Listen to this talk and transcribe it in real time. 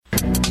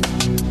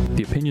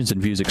The opinions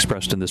and views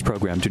expressed in this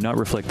program do not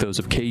reflect those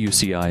of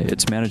KUCI,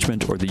 its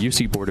management, or the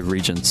UC Board of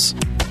Regents.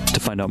 To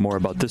find out more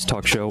about this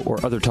talk show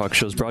or other talk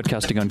shows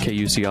broadcasting on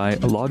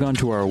KUCI, log on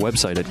to our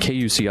website at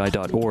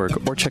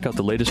kuci.org or check out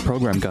the latest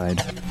program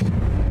guide.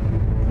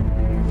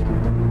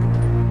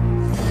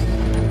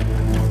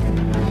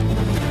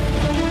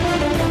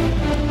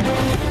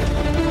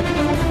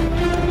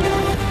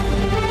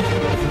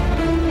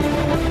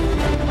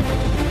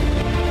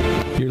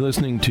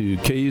 Listening to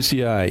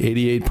KUCI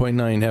 88.9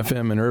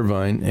 FM in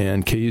Irvine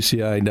and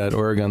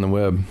KUCI.org on the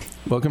web.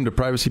 Welcome to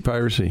Privacy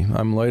Piracy.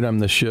 I'm Lloyd. I'm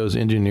the show's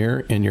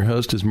engineer, and your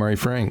host is Mari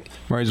Frank.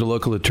 Mari's a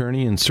local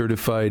attorney and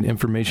certified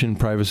information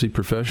privacy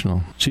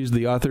professional. She's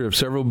the author of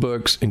several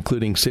books,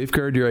 including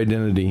Safeguard Your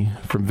Identity,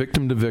 From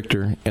Victim to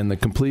Victor, and The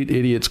Complete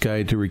Idiot's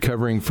Guide to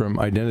Recovering from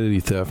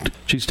Identity Theft.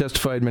 She's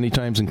testified many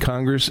times in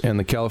Congress and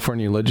the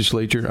California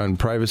Legislature on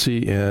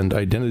privacy and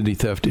identity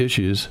theft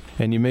issues,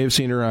 and you may have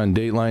seen her on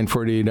Dateline,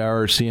 48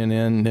 Hours,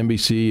 CNN,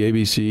 NBC,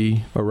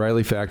 ABC,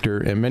 O'Reilly Factor,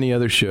 and many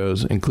other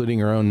shows, including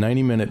her own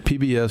 90-minute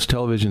PBS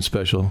television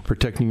special,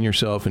 Protecting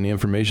Yourself in the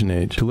Information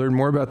Age. To learn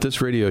more about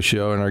this radio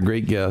show and our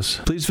great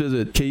guests, please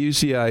visit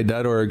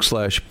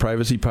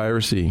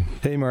kuci.org/privacypiracy.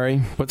 Hey, Mari,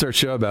 what's our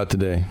show about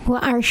today?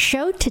 Well, our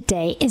show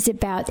today is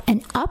about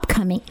an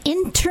upcoming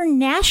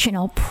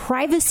International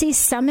Privacy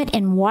Summit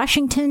in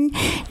Washington,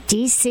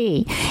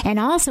 D.C. And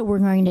also we're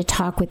going to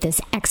talk with this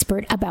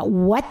expert about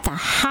what the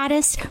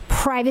hottest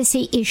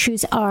privacy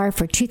issues are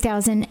for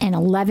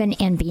 2011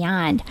 and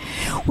beyond.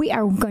 We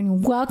are going to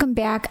welcome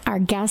back our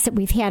guest that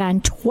we've had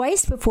on twice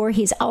before.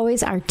 He's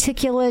always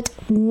articulate,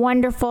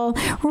 wonderful,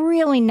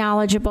 really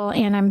knowledgeable,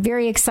 and I'm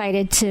very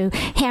excited to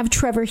have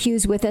Trevor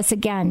Hughes with us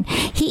again.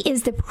 He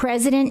is the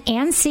president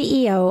and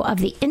CEO of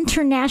the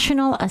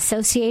International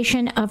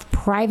Association of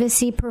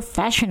Privacy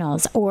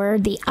Professionals, or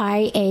the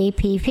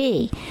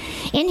IAPP.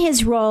 In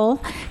his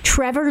role,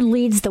 Trevor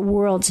leads the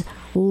world's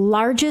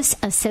largest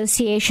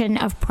association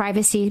of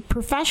privacy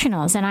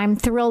professionals, and I'm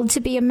thrilled to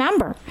be a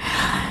member.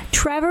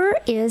 Trevor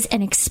is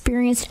an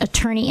experienced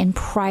attorney in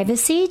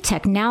privacy,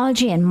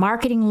 technology, and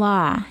marketing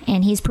law,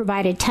 and he's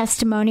provided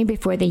testimony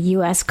before the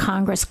U.S.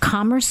 Congress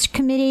Commerce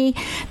Committee,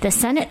 the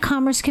Senate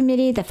Commerce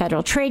Committee, the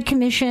Federal Trade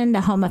Commission,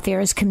 the Home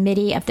Affairs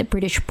Committee of the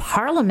British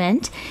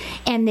Parliament,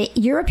 and the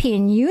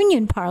European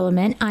Union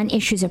Parliament on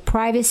issues of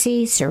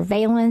privacy,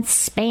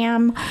 surveillance,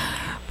 spam,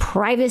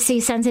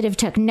 privacy-sensitive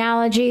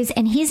technologies,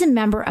 and he's a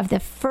member of the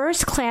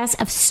first class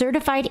of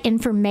Certified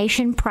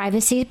Information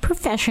Privacy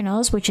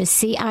Professionals, which is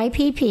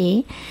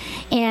CIPP,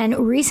 and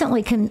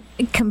recently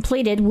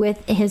completed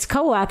with his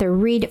co-author,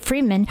 Reed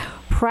Freeman,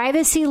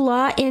 Privacy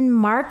Law in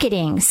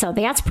Marketing. So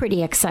that's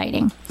pretty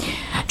exciting.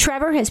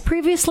 Trevor has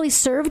previously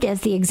served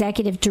as the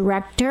executive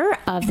director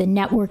of the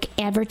Network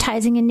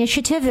Advertising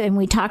Initiative, and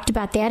we talked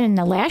about that in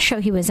the last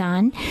show he was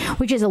on,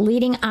 which is a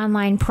leading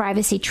online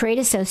privacy trade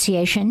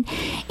association,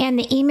 and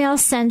the Email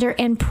Sender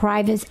and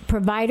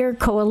Provider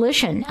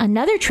Coalition,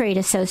 another trade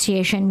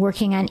association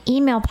working on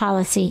email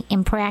policy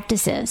and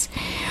practices.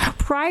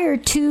 Prior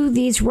to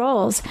these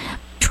roles,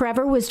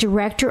 Trevor was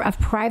director of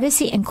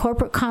privacy and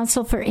corporate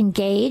counsel for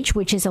Engage,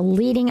 which is a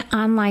leading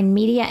online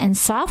media and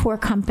software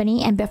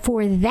company. And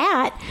before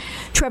that,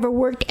 Trevor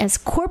worked as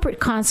corporate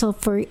counsel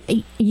for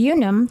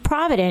Unum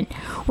Provident,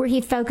 where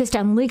he focused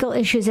on legal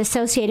issues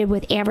associated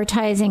with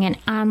advertising and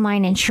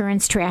online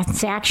insurance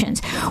transactions,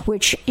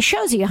 which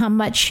shows you how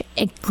much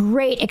a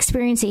great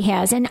experience he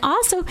has. And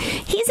also,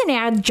 he's an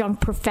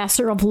adjunct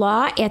professor of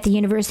law at the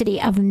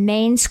University of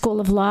Maine School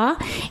of Law,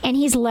 and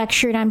he's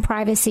lectured on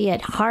privacy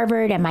at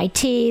Harvard,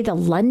 MIT, the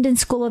London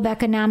School of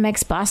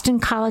Economics, Boston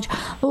College,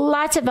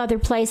 lots of other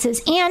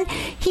places. And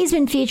he's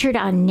been featured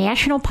on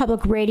National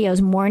Public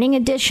Radio's Morning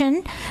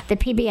Edition, the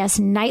PBS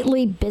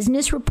Nightly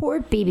Business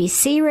Report,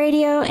 BBC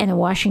Radio, and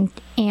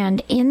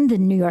in the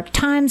New York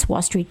Times,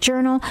 Wall Street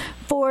Journal,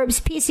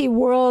 Forbes, PC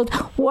World,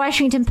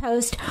 Washington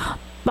Post,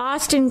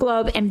 Boston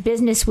Globe, and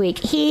Business Week.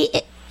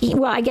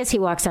 Well, I guess he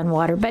walks on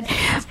water, but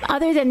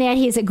other than that,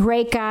 he's a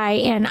great guy,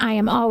 and I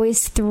am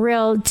always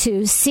thrilled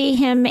to see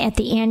him at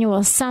the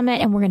annual summit,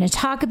 and we're going to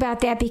talk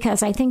about that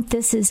because I think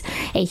this is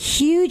a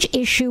huge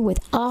issue with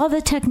all the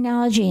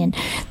technology and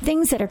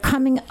things that are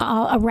coming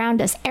all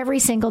around us every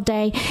single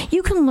day.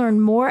 You can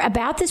learn more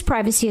about this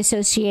Privacy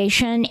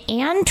Association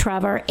and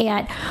Trevor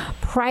at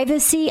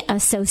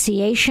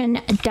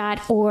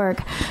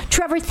privacyassociation.org.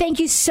 Trevor, thank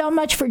you so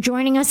much for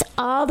joining us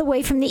all the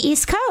way from the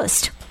East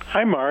Coast.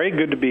 Hi, Mari.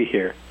 Good to be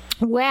here.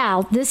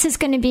 Well, this is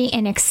going to be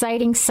an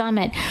exciting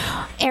summit.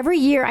 Every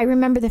year, I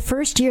remember the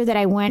first year that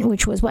I went,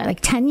 which was, like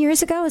 10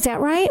 years ago? Is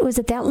that right? Was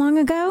it that long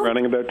ago?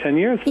 Running about 10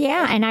 years.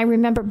 Yeah, and I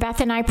remember Beth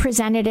and I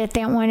presented at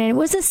that one, and it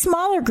was a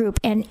smaller group.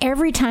 And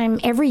every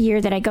year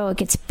that I go, it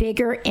gets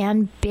bigger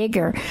and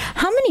bigger.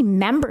 How many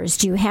members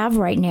do you have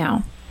right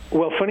now?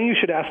 Well, funny you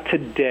should ask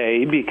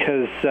today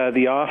because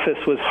the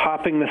office was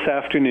hopping this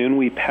afternoon.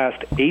 We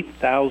passed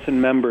 8,000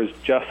 members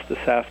just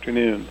this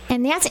afternoon.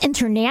 And that's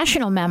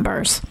international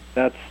members.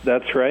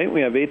 That's right.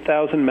 We have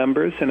 8,000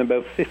 members in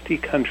about 50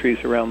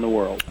 countries around the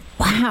world.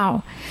 Wow.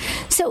 Wow.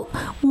 So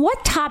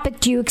what topic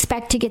do you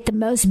expect to get the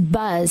most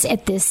buzz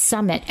at this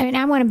summit? And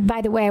I want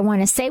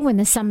to say when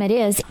the summit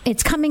is.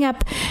 It's coming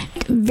up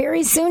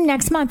very soon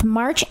next month,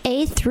 March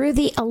 8th through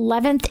the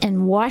 11th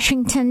in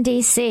Washington,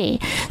 D.C.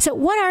 So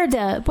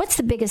what's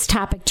the biggest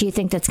topic do you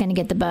think that's going to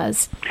get the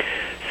buzz?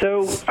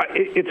 So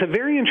it's a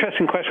very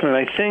interesting question, and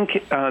I think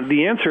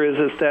the answer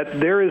is that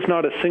there is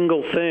not a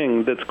single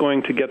thing that's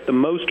going to get the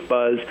most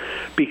buzz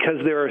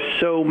because there are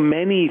so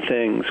many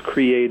things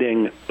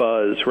creating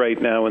buzz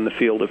right now in the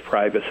field of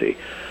privacy.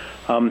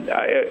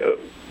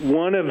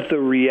 One of the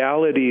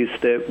realities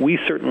that we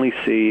certainly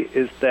see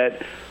is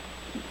that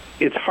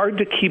it's hard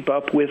to keep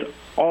up with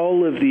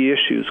all of the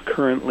issues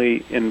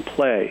currently in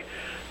play.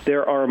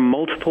 There are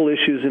multiple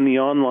issues in the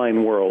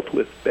online world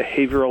with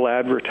behavioral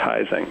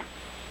advertising,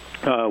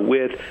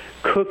 with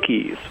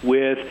cookies,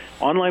 with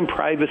online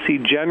privacy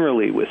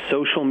generally, with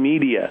social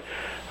media.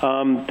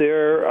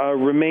 There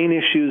remain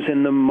issues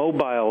in the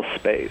mobile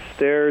space.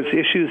 There's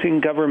issues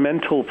in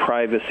governmental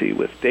privacy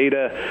with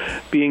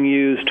data being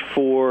used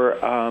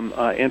for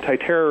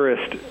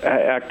anti-terrorist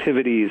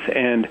activities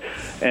and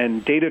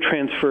data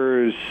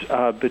transfers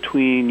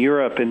between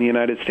Europe and the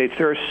United States.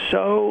 There are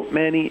so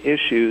many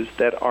issues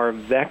that are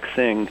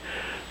vexing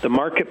the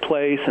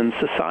marketplace and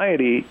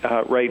society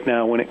right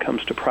now when it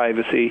comes to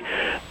privacy,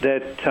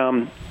 that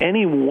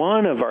any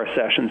one of our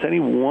sessions, any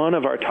one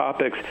of our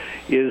topics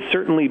is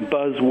certainly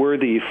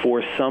buzzworthy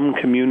for some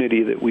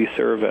community that we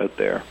serve out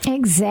there.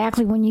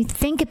 Exactly. When you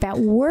think about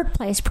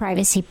workplace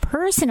privacy,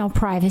 personal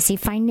privacy,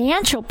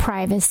 financial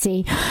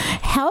privacy,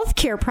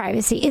 healthcare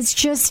privacy,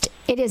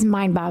 it is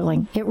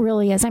mind-boggling. It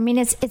really is. I mean,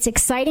 it's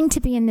exciting to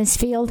be in this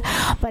field,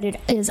 but it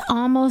is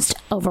almost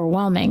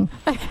overwhelming.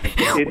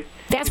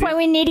 That's why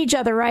we need each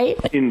other, right?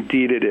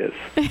 Indeed it is.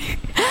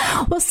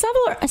 Well,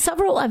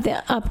 several of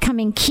the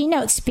upcoming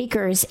keynote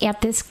speakers at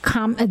this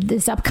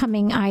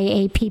upcoming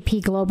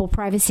IAPP Global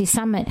Privacy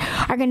Summit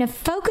are going to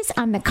focus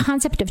on the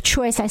concept of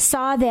choice. I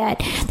saw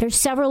that there's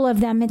several of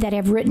them that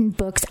have written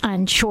books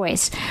on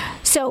choice.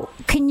 So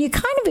can you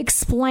kind of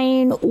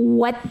explain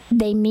what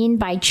they mean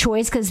by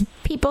choice? Because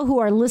people who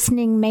are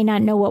listening may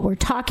not know what we're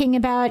talking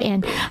about,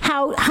 and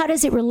how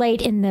does it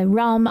relate in the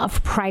realm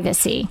of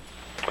privacy?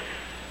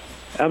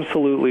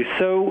 Absolutely.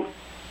 So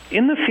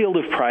in the field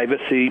of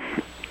privacy,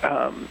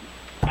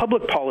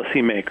 public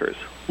policymakers,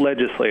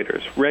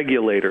 legislators,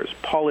 regulators,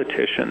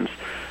 politicians,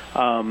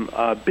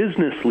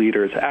 business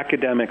leaders,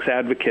 academics,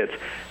 advocates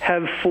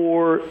have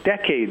for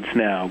decades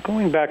now,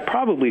 going back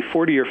probably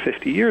 40 or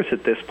 50 years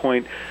at this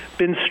point,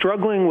 been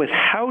struggling with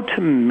how to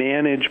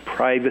manage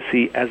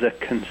privacy as a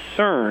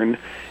concern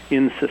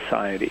in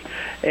society.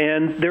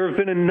 And there have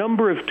been a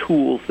number of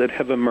tools that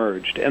have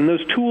emerged, and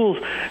those tools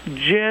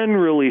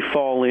generally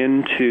fall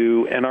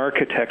into an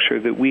architecture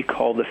that we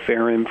call the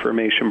Fair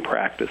Information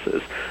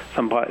Practices.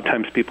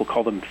 Sometimes people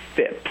call them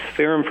FIPS,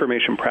 Fair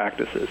Information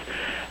Practices.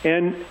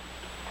 And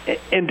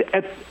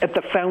at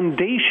the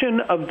foundation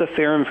of the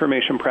Fair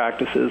Information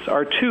Practices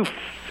are two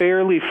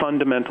fairly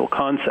fundamental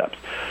concepts.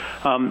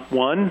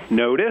 One,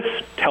 notice,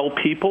 tell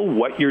people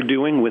what you're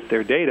doing with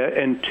their data,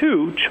 and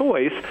two,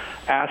 choice,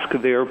 ask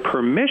their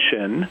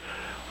permission,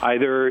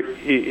 either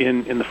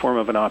in the form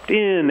of an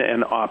opt-in,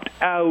 an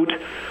opt-out,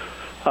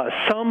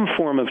 some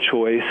form of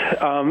choice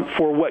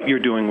for what you're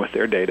doing with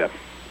their data.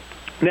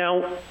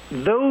 Now,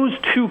 those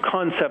two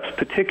concepts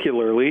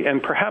particularly,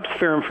 and perhaps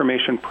fair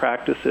information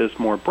practices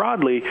more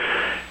broadly,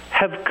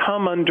 have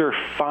come under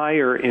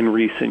fire in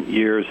recent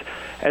years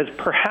as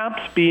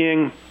perhaps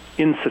being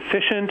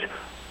insufficient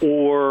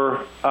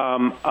or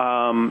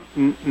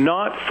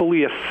not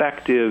fully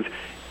effective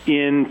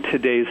in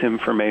today's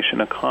information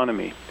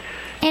economy.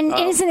 And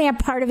isn't that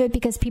part of it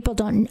because people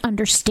don't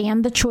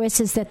understand the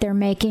choices that they're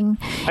making,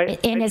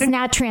 and it's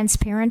not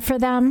transparent for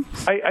them?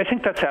 I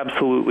think that's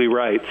absolutely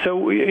right.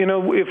 So,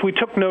 if we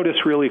took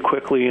notice really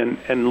quickly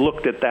and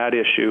looked at that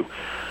issue,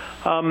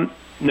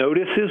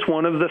 notice is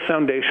one of the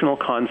foundational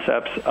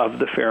concepts of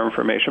the Fair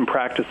Information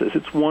Practices.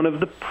 It's one of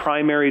the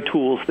primary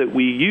tools that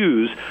we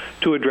use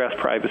to address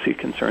privacy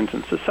concerns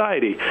in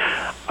society.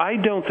 I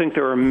don't think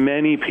there are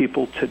many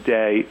people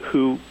today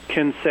who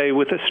can say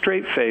with a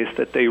straight face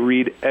that they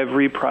read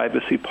every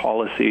privacy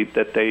policy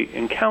that they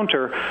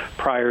encounter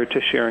prior to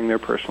sharing their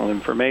personal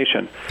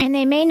information. And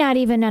they may not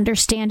even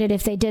understand it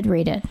if they did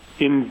read it.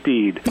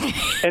 Indeed.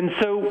 And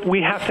so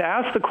we have to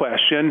ask the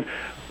question,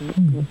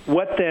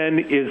 what then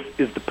is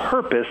the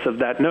purpose of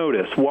that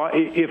notice? Why,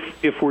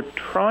 if we're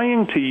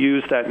trying to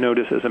use that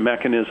notice as a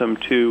mechanism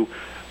to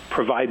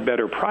provide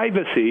better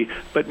privacy,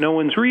 but no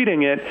one's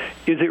reading it,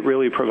 is it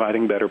really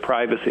providing better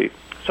privacy?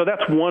 So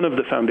that's one of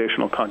the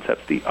foundational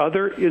concepts. The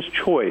other is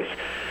choice.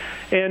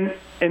 And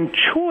And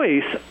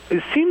choice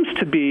seems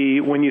to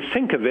be, when you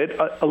think of it,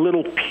 a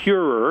little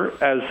purer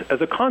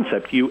as a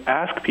concept. You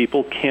ask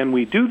people, can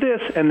we do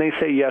this? And they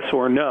say yes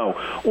or no.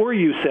 Or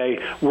you say,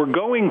 we're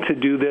going to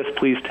do this.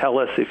 Please tell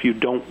us if you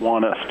don't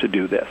want us to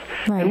do this.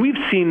 Right. And we've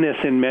seen this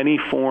in many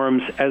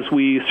forms as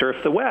we surf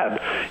the web.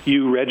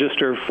 You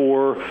register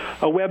for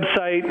a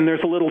website, and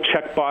there's a little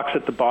checkbox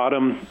at the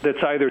bottom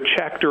that's either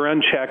checked or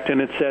unchecked,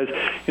 and it says,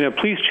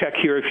 please check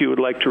here if you would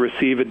like to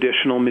receive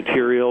additional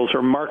materials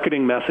or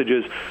marketing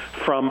messages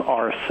from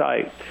our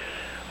site.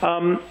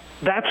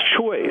 That's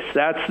choice.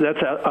 That's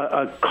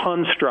a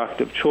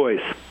construct of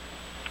choice.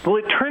 Well,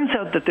 it turns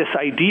out that this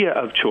idea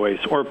of choice,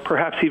 or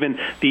perhaps even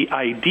the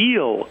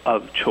ideal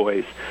of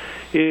choice,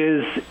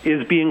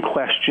 is being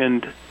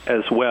questioned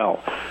as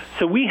well.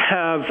 So we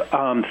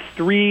have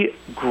three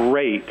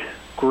great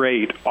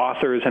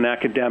authors and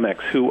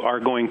academics who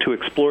are going to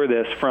explore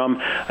this from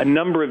a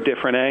number of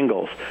different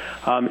angles.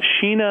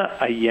 Sheena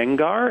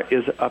Iyengar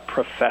is a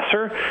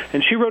professor,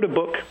 and she wrote a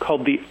book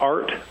called The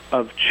Art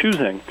of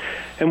Choosing.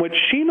 And what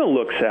Sheena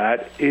looks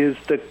at is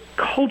the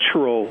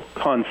cultural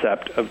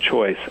concept of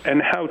choice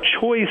and how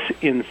choice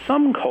in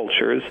some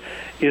cultures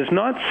is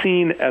not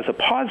seen as a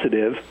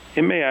positive.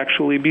 It may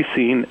actually be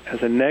seen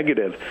as a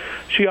negative.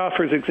 She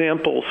offers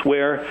examples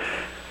where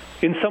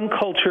in some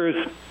cultures,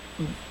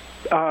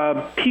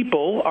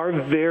 people are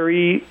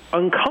very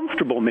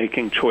uncomfortable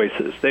making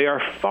choices. They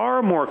are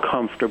far more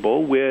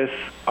comfortable with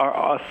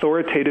our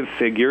authoritative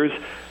figures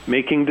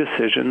making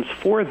decisions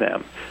for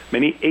them.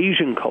 Many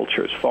Asian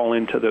cultures fall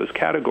into those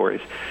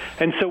categories.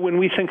 And so when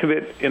we think of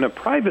it in a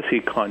privacy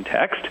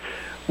context,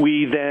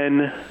 we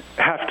then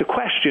have to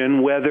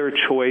question whether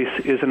choice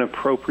is an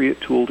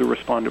appropriate tool to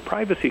respond to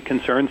privacy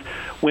concerns.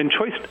 When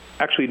choice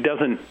actually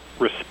doesn't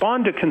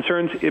respond to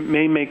concerns, it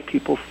may make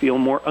people feel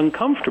more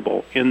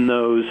uncomfortable in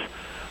those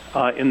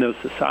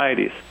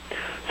societies.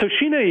 So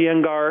Sheena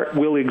Iyengar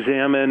will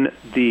examine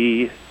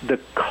the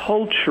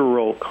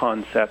cultural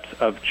concepts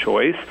of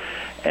choice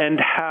and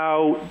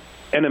how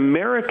an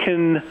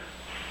American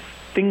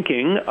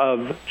thinking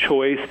of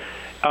choice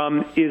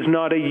is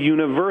not a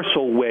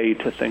universal way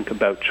to think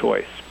about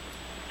choice.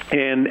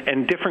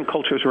 And different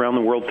cultures around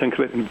the world think of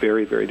it in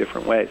very, very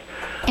different ways.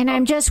 And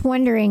I'm just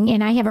wondering,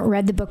 and I haven't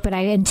read the book, but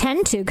I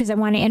intend to because I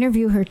want to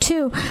interview her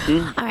too.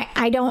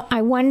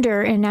 I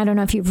wonder, and I don't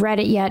know if you've read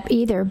it yet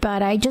either,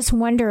 but I just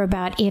wonder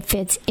about if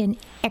it's in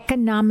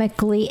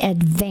economically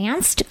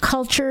advanced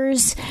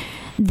cultures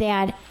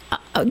that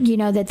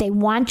that they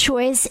want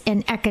choice,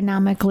 and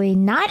economically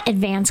not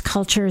advanced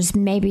cultures,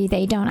 maybe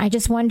they don't. I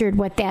just wondered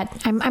what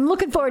that. I'm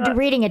looking forward to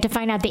reading it to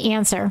find out the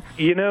answer.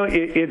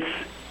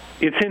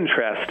 It's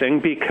interesting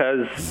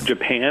because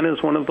Japan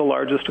is one of the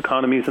largest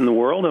economies in the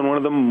world and one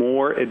of the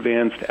more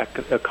advanced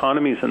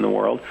economies in the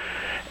world,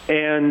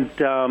 and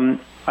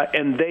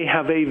they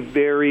have a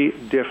very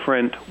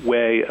different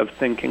way of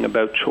thinking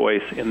about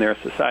choice in their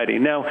society.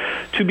 Now,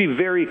 to be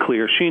very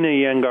clear, Sheena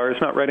Iyengar is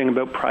not writing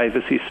about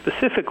privacy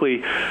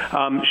specifically.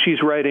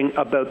 She's writing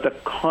about the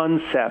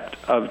concept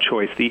of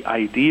choice, the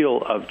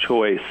ideal of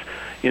choice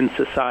in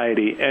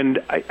society.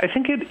 And I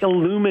think it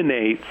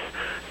illuminates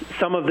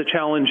some of the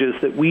challenges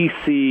that we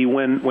see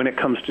when it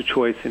comes to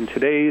choice in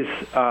today's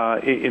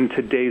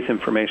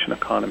information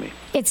economy.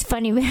 It's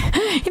funny.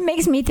 It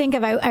makes me think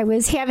of I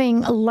was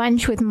having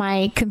lunch with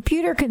my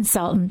computer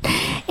consultant,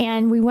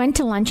 and we went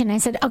to lunch, and I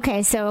said,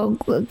 okay, so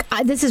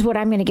this is what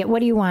I'm going to get.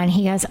 What do you want?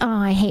 He goes,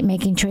 I hate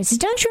making choices.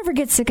 Don't you ever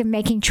get sick of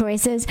making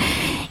choices?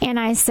 And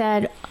I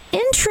said,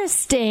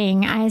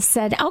 interesting. I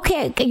said,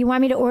 okay, you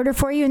want me to order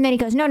for you? And then he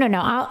goes, no,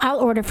 I'll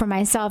order for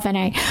myself. And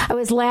I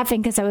was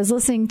laughing because I was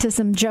listening to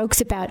some jokes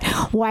about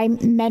why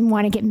men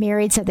want to get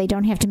married so they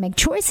don't have to make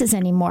choices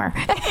anymore.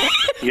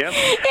 Yep.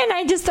 And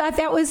I just thought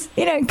that was,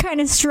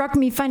 kind of struck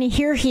me funny.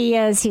 Here he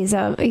is. He's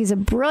a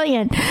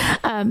brilliant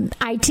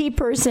IT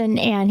person,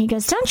 and he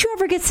goes, don't you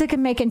ever get sick of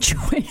making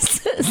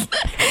choices?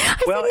 I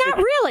said, not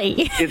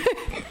really.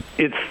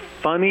 It's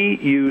funny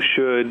you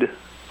should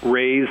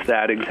raise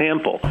that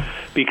example,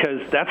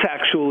 because that's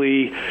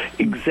actually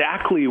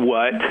exactly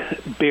what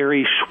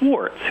Barry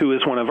Schwartz, who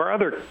is one of our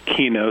other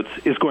keynotes,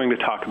 is going to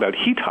talk about.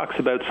 He talks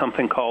about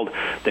something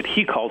that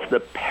he calls the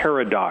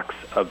paradox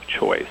of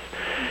choice.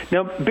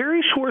 Now,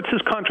 Barry Schwartz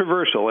is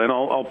controversial, and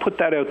I'll put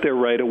that out there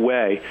right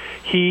away.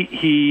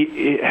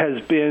 He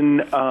has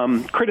been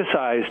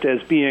criticized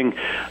as being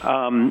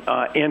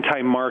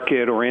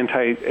anti-market or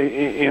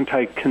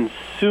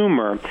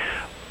anti-consumer.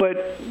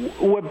 But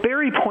what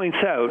Barry points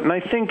out, and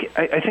I think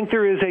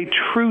there is a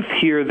truth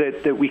here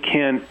that we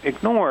can't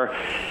ignore,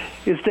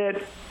 is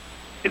that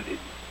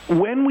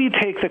when we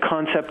take the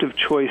concept of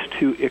choice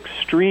to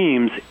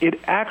extremes, it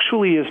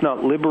actually is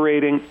not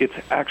liberating. It's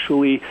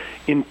actually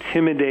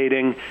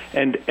intimidating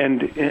and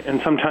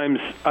sometimes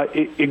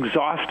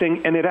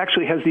exhausting, and it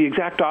actually has the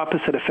exact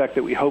opposite effect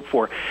that we hope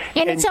for.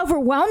 And it's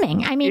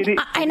overwhelming. I mean,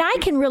 and I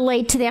can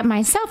relate to that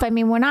myself. I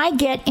mean, when I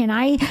get and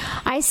I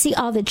see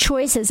all the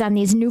choices on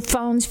these new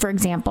phones, for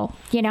example,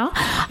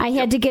 I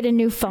had to get a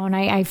new phone.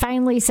 I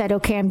finally said,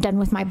 okay, I'm done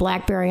with my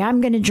BlackBerry. I'm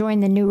going to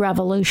join the new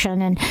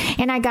revolution,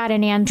 and I got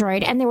an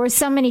Android. And there were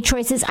so many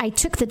choices, I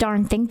took the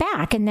darn thing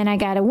back, and then I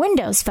got a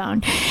Windows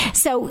phone.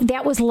 So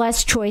that was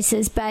less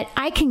choices, but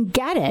I can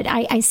get it.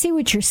 I see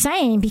what you're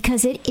saying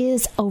because it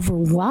is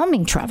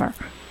overwhelming, Trevor.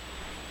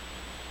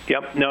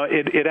 Yep. No,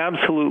 it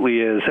absolutely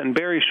is. And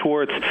Barry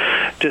Schwartz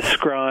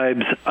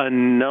describes a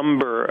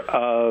number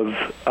of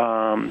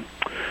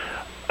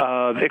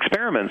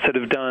experiments that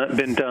have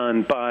been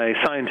done by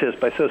scientists,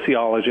 by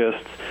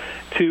sociologists,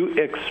 to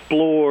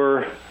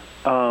explore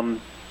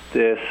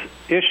this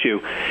issue.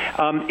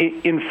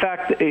 In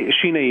fact,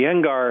 Sheena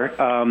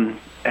Iyengar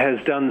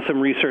has done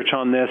some research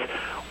on this,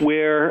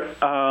 where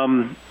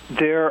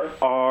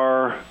there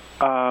are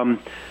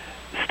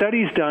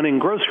studies done in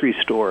grocery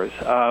stores.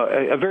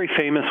 A very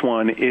famous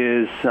one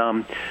is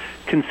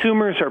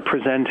consumers are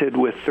presented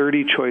with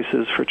 30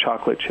 choices for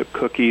chocolate chip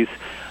cookies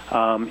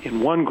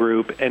in one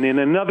group, and in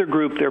another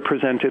group they're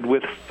presented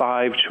with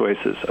 5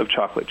 choices of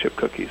chocolate chip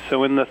cookies.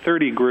 So in the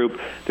 30 group,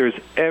 there's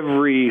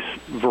every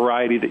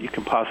variety that you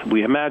can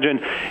possibly imagine.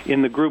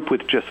 In the group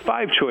with just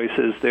 5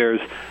 choices,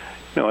 there's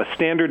a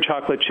standard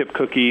chocolate chip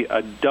cookie,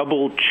 a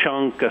double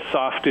chunk, a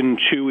soft and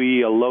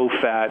chewy, a low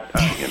fat.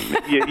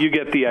 You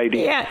get the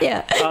idea.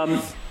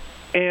 Yeah.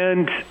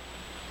 And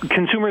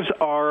consumers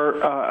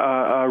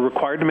are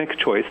required to make a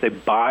choice. They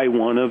buy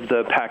one of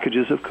the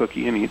packages of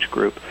cookie in each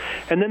group,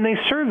 and then they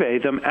survey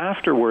them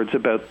afterwards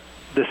about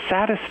the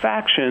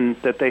satisfaction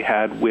that they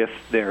had with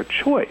their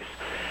choice.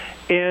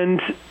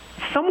 And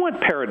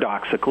somewhat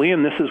paradoxically,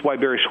 and this is why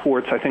Barry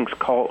Schwartz, I think,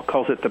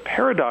 calls it the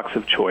paradox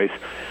of choice,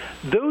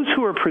 those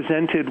who are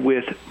presented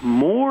with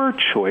more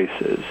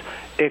choices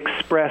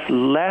express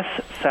less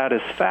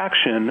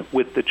satisfaction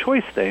with the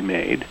choice they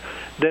made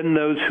than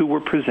those who were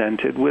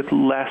presented with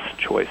less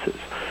choices.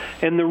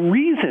 And the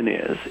reason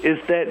is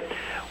that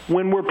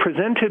when we're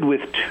presented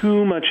with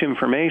too much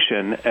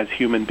information as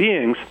human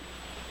beings,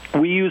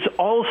 we use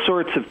all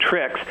sorts of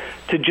tricks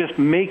to just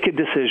make a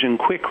decision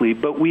quickly,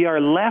 but we are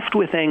left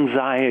with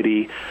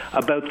anxiety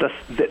about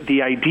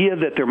the idea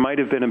that there might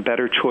have been a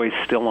better choice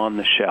still on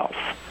the shelf.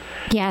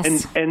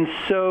 Yes. And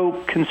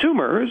so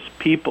consumers,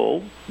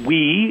 people,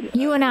 we,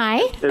 you and I,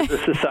 as a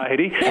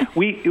society,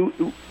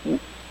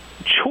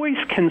 choice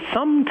can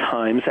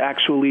sometimes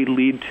actually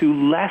lead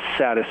to less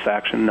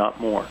satisfaction, not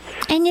more.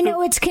 And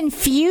it's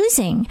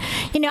confusing.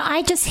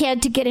 I just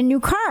had to get a new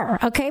car,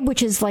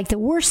 which is like the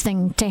worst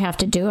thing to have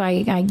to do.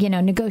 I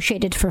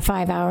negotiated for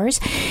 5 hours,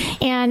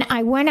 and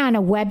I went on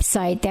a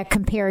website that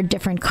compared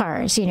different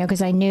cars,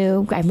 because I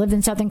knew I lived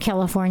in Southern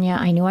California.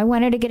 I knew I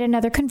wanted to get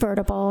another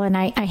convertible, and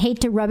I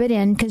hate to rub it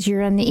in because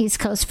you're on the East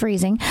Coast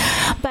freezing.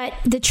 But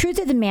the truth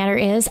of the matter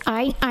is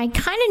I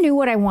kind of knew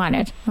what I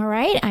wanted, all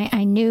right?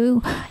 I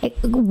knew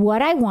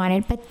what I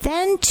wanted, but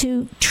then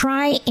to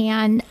try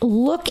and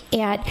look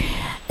at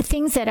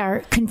things that are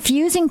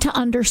confusing to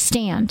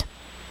understand.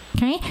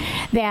 Okay,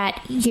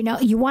 that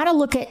you want to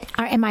look at: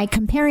 am I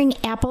comparing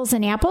apples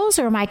and apples,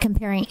 or am I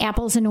comparing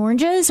apples and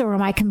oranges, or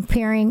am I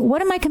comparing?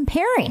 What am I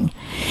comparing?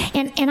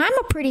 And I'm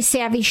a pretty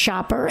savvy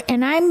shopper,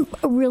 and I'm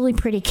really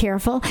pretty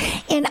careful,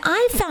 and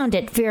I found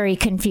it very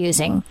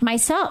confusing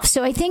myself.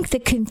 So I think the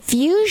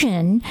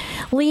confusion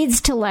leads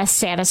to less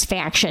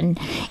satisfaction.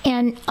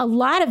 And a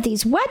lot of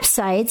these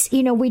websites,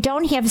 we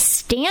don't have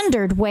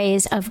standard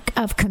ways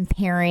of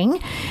comparing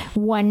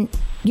one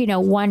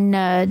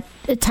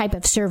type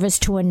of service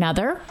to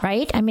another,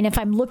 right? I mean, if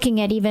I'm looking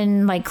at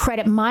even like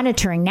credit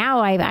monitoring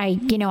now,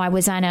 I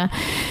was on a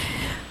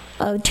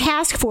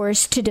task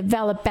force to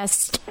develop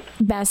best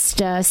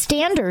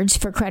standards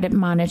for credit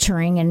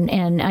monitoring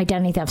and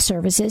identity theft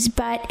services,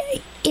 but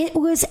it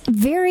was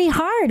very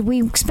hard.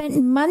 We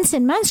spent months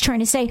and months trying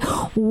to say,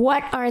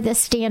 what are the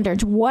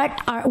standards?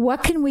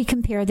 What can we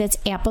compare that's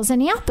apples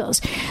and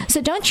apples?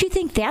 So don't you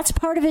think that's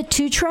part of it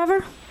too,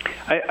 Trevor?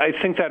 I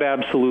think that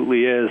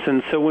absolutely is.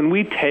 And so when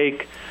we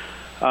take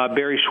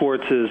Barry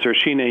Schwartz's or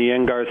Sheena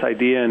Iyengar's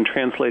idea and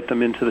translate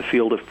them into the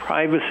field of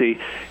privacy,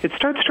 it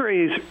starts to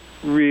raise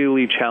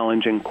really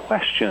challenging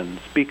questions,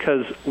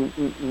 because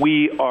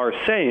we are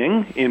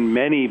saying in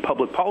many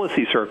public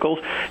policy circles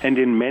and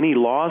in many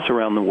laws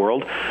around the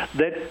world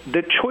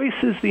that choice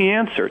is the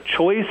answer.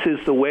 Choice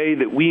is the way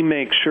that we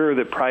make sure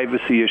that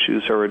privacy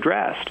issues are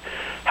addressed.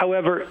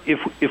 However,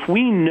 if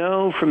we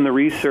know from the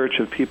research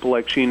of people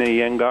like Sheena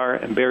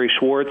Iyengar and Barry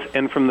Schwartz,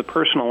 and from the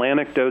personal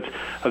anecdotes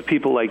of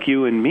people like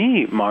you and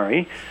me,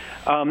 Mari,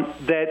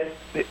 that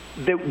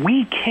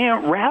we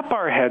can't wrap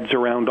our heads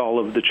around all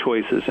of the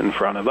choices in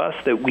front of us,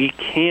 that we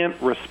can't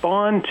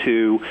respond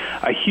to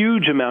a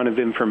huge amount of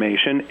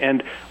information,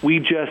 and we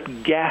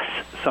just guess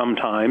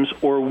sometimes,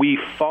 or we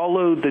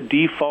follow the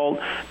default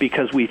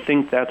because we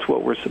think that's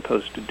what we're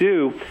supposed to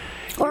do.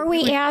 Or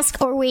we ask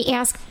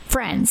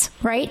friends,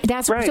 right?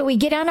 That's right. So we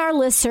get on our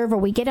listserv, or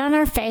we get on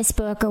our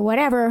Facebook or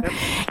whatever. Yep.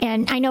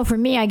 And I know for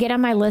me, I get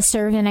on my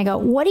listserv and I go,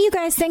 what do you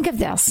guys think of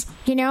this?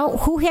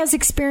 Who has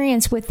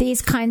experience with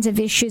these kinds of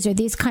issues or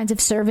these kinds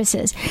of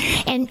services?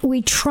 And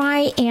we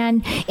try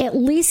and at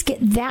least get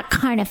that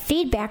kind of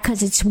feedback,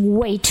 because it's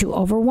way too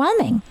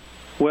overwhelming.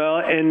 Well,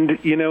 and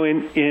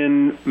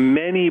in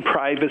many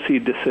privacy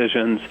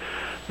decisions,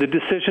 the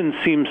decisions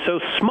seem so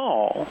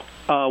small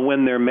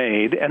when they're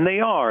made, and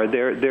they are.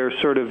 They're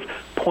sort of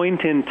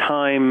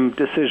point-in-time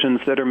decisions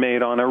that are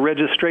made on a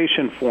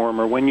registration form,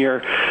 or when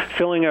you're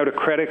filling out a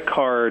credit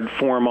card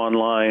form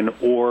online,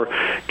 or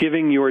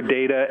giving your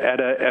data at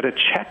a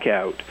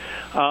checkout.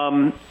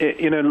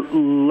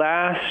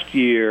 Last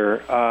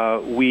year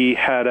we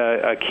had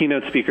a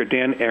keynote speaker,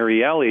 Dan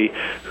Ariely,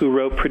 who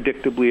wrote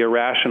Predictably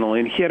Irrational,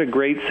 and he had a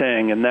great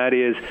saying, and that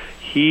is,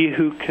 he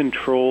who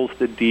controls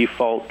the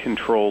default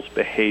controls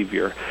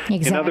behavior.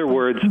 Exactly. In other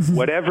words,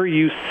 whatever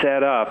you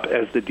set up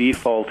as the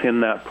default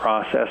in that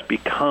process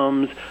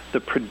becomes the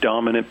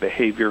predominant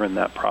behavior in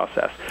that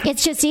process.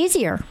 It's just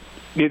easier.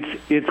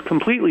 It's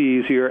completely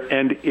easier,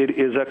 and it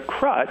is a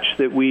crutch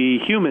that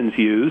we humans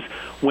use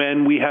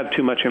when we have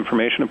too much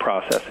information to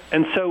process.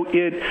 And so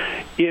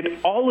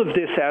all of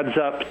this adds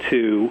up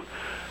to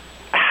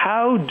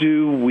how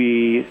do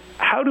we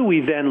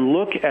then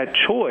look at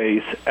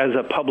choice as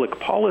a public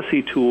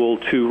policy tool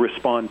to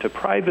respond to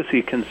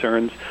privacy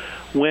concerns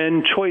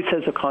when choice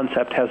as a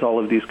concept has all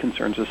of these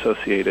concerns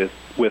associated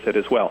with it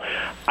as well?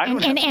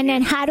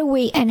 And how do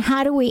we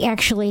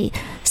actually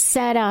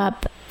set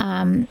up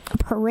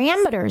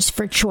parameters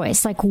for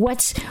choice? Like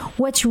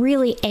what's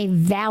really a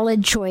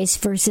valid choice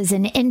versus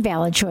an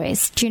invalid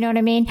choice? Do you know what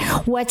I mean?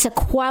 What's a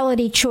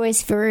quality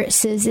choice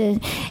versus a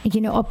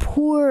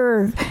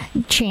poor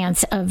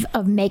chance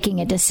of making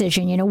a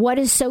decision? What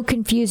is so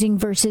confusing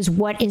versus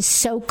what is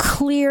so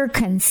clear,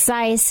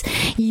 concise,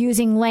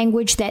 using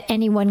language that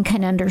anyone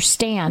can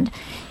understand?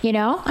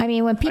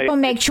 When people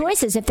make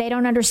choices, if they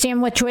don't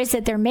understand what choice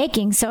that they're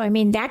making, so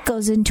that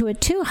goes into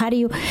it too.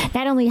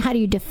 Not only how do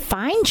you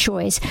define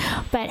choice,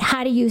 but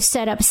how do you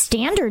set up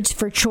standards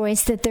for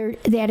choice that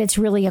it's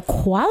really a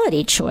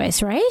quality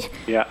choice, right?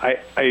 Yeah,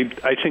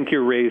 I think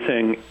you're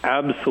raising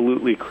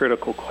absolutely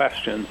critical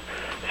questions.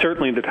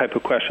 Certainly the type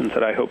of questions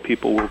that I hope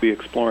people will be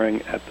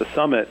exploring at the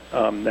summit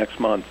next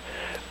month.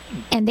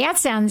 And that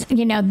sounds,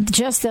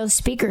 just those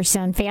speakers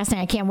sound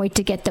fascinating. I can't wait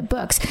to get the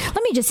books.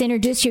 Let me just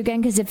introduce you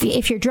again, because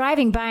if you're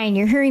driving by and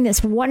you're hearing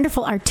this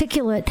wonderful,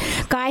 articulate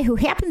guy who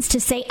happens to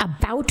say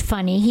about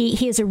funny,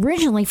 he is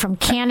originally from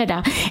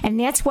Canada, and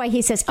that's why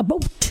he says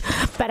about,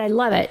 but I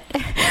love it.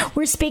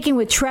 We're speaking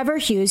with Trevor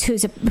Hughes,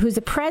 who's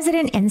the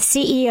president and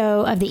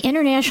CEO of the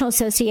International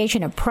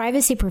Association of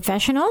Privacy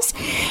Professionals,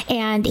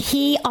 and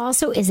he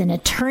also is an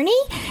attorney,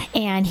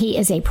 and he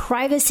is a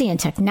privacy and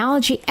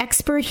technology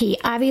expert. He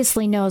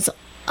obviously knows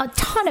a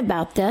ton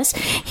about this.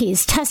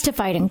 He's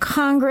testified in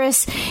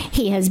Congress.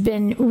 He has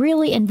been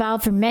really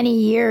involved for many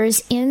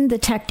years in the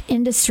tech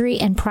industry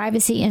and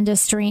privacy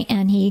industry,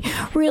 and he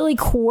really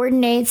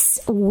coordinates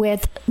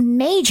with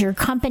major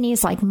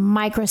companies like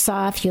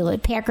Microsoft,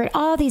 Hewlett-Packard,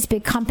 all these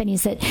big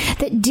companies that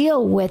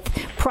deal with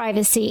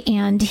privacy,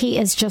 and he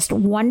is just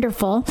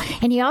wonderful.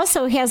 And he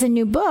also has a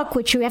new book,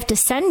 which you have to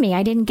send me.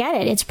 I didn't get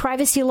it. It's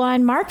Privacy Law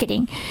and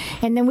Marketing.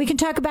 And then we can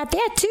talk about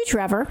that too,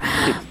 Trevor.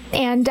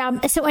 And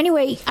so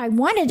anyway, I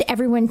wanted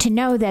everyone to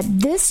know that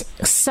this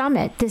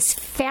summit, this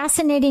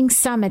fascinating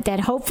summit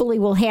that hopefully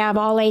will have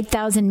all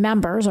 8,000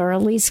 members, or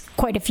at least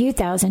quite a few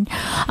thousand,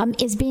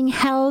 is being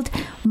held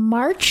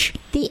March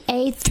the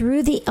 8th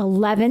through the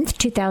 11th,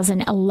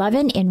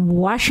 2011 in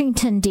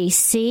Washington,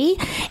 D.C.,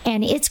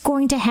 and it's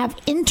going to have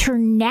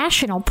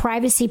international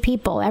privacy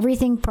people,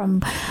 everything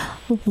from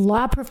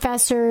law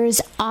professors,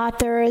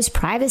 authors,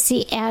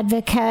 privacy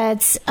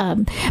advocates,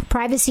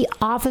 privacy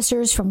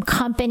officers from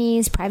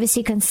companies,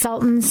 privacy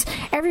consultants,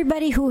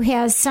 everybody who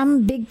has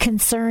some big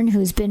concern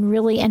who's been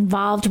really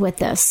involved with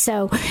this.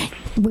 So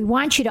we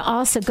want you to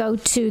also go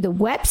to the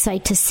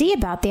website to see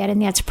about that,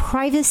 and that's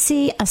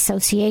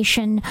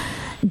privacyassociation.org.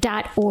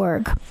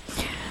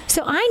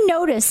 So I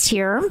noticed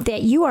here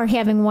that you are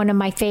having one of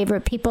my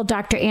favorite people,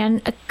 Dr. Ann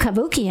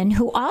Cavoukian,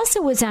 who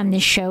also was on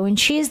this show, and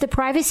she is the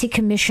Privacy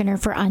Commissioner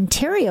for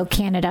Ontario,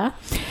 Canada,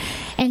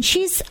 and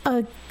she's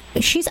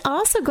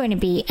also going to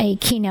be a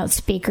keynote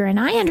speaker, and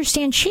I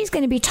understand she's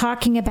going to be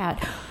talking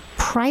about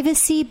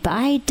privacy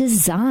by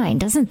design.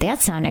 Doesn't that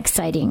sound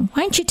exciting?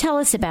 Why don't you tell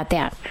us about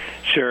that?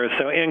 Sure.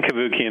 So Ann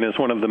Cavoukian is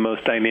one of the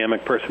most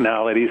dynamic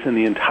personalities in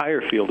the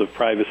entire field of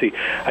privacy.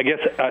 I guess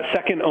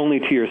second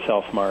only to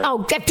yourself, Mark.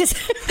 Oh,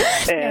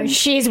 no,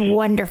 she's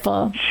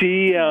wonderful.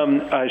 She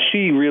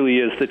really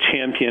is the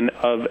champion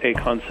of a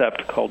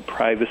concept called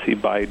privacy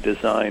by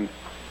design.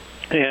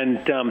 And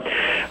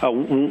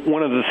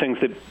one of the things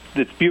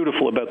that's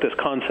beautiful about this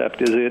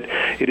concept is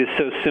it is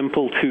so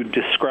simple to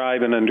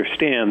describe and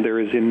understand. There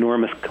is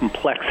enormous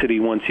complexity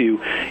once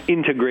you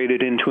integrate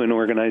it into an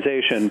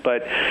organization.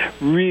 But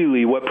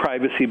really what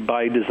privacy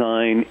by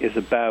design is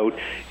about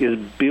is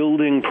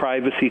building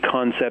privacy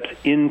concepts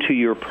into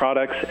your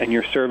products and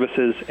your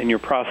services and your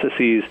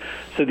processes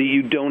so that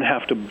you don't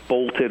have to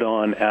bolt it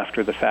on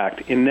after the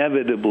fact.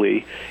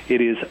 Inevitably,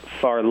 it is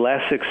far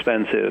less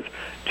expensive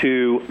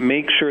to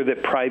make sure that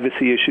that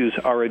privacy issues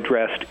are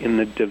addressed in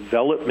the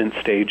development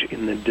stage,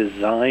 in the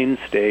design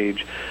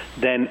stage,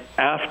 then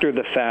after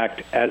the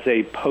fact, as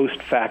a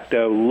post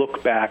facto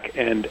look back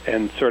and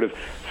sort of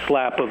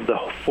slap of the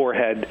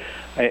forehead,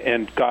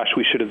 and gosh,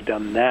 we should have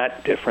done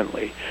that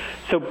differently.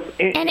 So,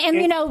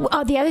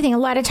 the other thing, a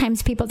lot of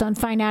times people don't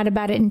find out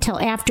about it until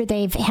after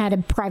they've had a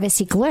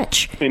privacy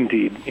glitch.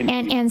 Indeed.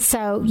 And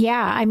so,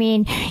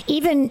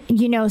 even,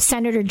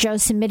 Senator Joe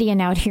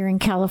Simitian out here in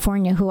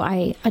California, who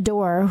I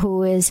adore,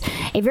 who is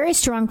a very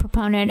strong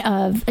proponent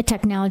of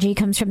technology,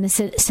 comes from the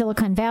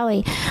Silicon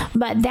Valley.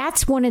 But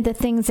that's one of the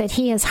things that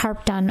he has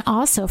harped on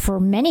also for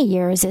many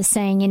years, is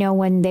saying,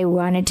 when they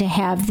wanted to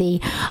have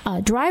the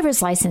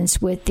driver's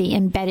license with the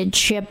embedded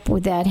chip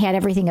that had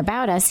everything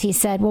about us, he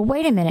said, well,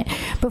 wait a minute.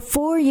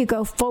 Before you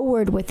go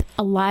forward with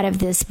a lot of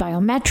this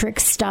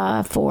biometric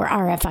stuff or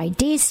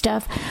RFID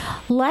stuff,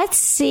 let's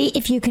see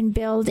if you can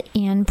build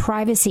in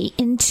privacy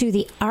into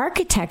the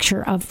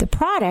architecture of the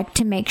product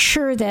to make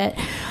sure that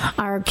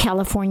our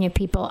California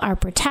people are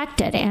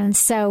protected. And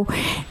so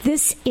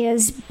this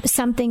is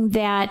something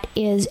that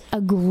is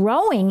a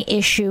growing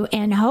issue,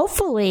 and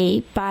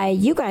hopefully by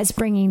you guys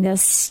bringing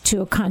this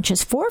to a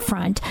conscious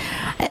forefront,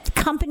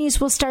 companies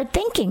will start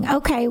thinking,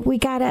 okay, we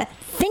got to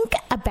think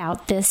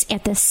about this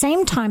at the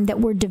same time that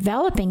we're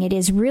developing it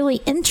is really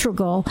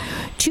integral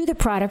to the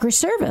product or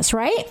service,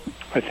 right?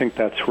 I think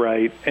that's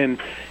right. And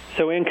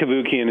so Ann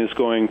Cavoukian is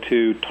going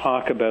to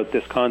talk about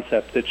this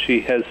concept that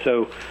she has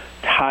so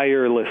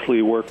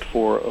tirelessly worked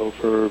for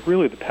over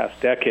really the past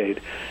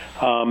decade.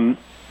 The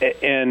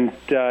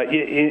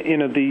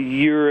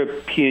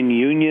European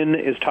Union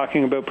is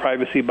talking about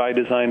privacy by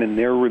design in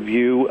their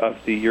review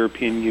of the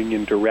European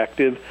Union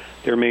directive,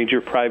 their major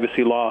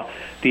privacy law.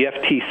 The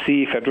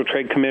FTC, Federal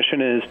Trade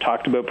Commission, has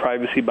talked about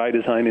privacy by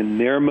design in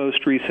their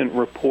most recent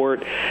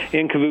report.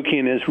 Ann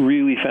Cavoukian has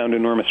really found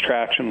enormous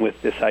traction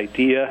with this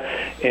idea,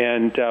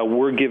 and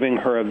we're giving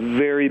her a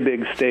very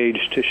big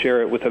stage to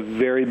share it with a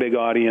very big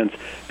audience,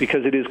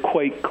 because it is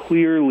quite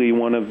clearly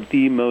one of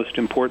the most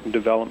important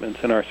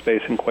developments in our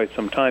space in quite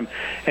some time.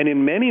 And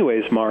in many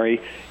ways, Mari,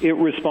 it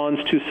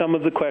responds to some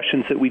of the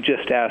questions that we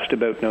just asked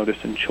about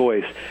notice and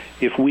choice.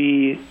 If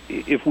we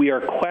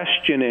are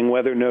questioning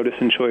whether notice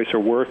and choice are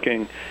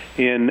working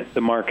in the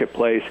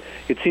marketplace,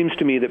 it seems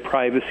to me that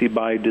privacy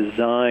by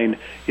design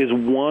is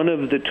one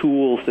of the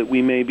tools that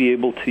we may be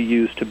able to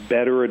use to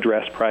better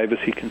address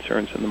privacy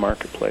concerns in the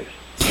marketplace.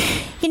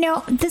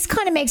 This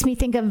kind of makes me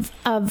think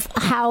of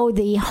how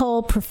the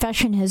whole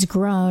profession has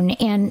grown.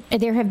 And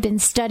there have been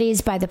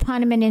studies by the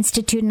Ponemon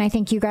Institute, and I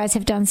think you guys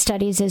have done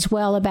studies as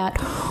well, about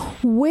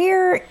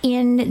where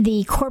in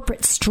the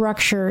corporate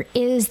structure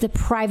is the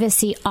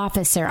privacy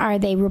officer? Are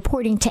they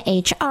reporting to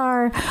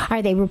HR?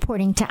 Are they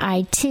reporting to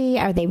IT?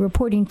 Are they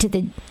reporting to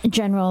the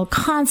general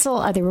counsel?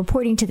 Are they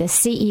reporting to the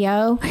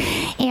CEO?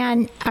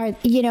 And,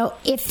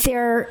 if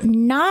they're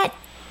not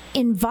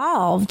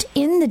involved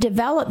in the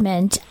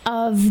development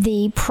of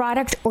the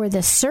product or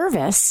the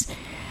service,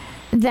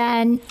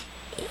 then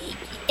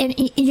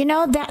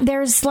that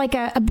there's like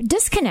a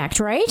disconnect,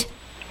 right?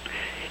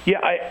 Yeah,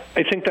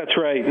 I think that's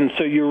right. And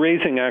so you're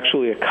raising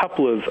actually a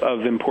couple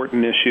of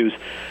important issues.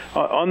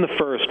 On the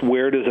first,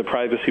 where does a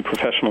privacy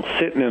professional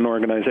sit in an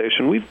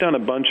organization? We've done a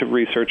bunch of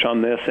research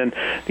on this, and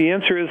the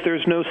answer is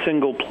there's no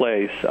single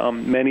place.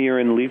 Many are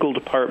in legal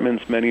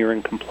departments, many are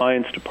in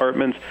compliance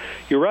departments.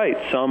 You're right,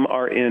 some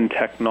are in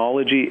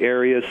technology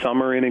areas,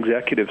 some are in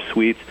executive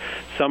suites,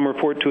 some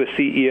report to a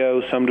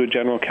CEO, some to a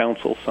general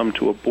counsel, some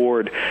to a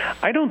board.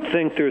 I don't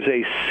think there's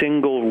a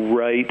single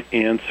right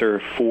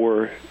answer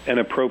for an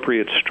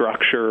appropriate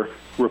structure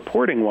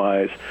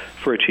reporting-wise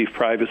for a chief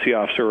privacy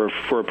officer or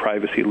for a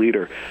privacy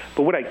leader.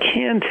 But what I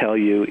can tell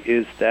you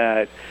is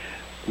that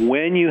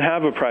when you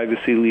have a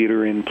privacy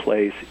leader in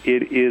place,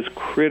 it is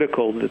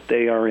critical that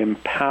they are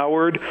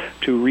empowered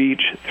to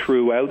reach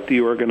throughout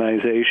the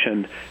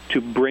organization to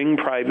bring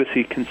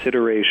privacy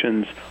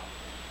considerations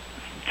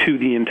to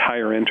the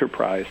entire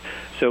enterprise.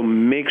 So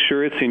make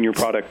sure it's in your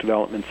product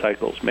development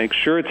cycles. Make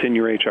sure it's in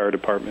your HR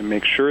department.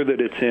 Make sure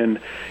that it's in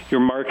your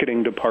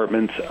marketing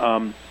departments.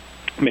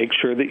 Make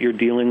sure that you're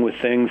dealing with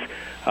things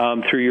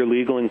through your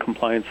legal and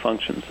compliance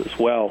functions as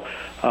well.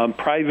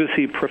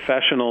 Privacy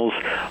professionals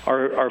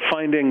are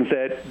finding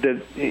that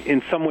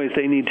in some ways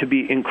they need to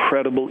be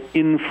incredible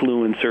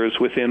influencers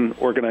within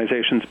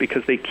organizations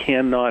because they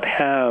cannot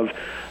have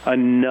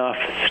enough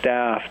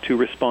staff to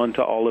respond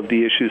to all of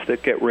the issues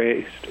that get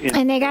raised.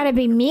 And they got to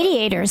be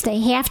mediators. They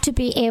have to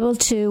be able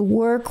to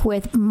work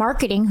with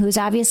marketing, who's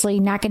obviously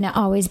not going to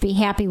always be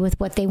happy with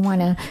what they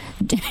want to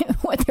do,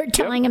 what they're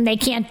telling them they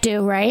can't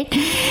do, right?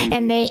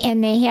 and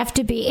they have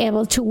to be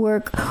able to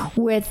work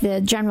with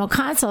the general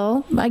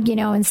counsel,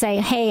 and say,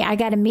 hey, I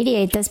got to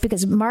mediate this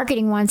because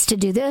marketing wants to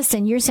do this,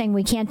 and you're saying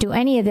we can't do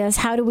any of this.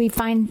 How do we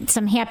find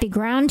some happy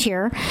ground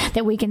here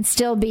that we can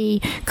still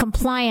be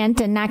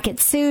compliant and not get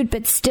sued,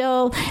 but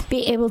still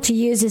be able to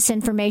use this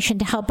information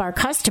to help our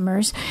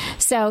customers?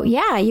 So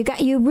yeah,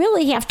 you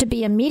really have to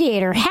be a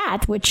mediator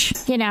hat, which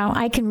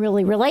I can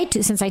really relate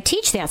to since I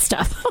teach that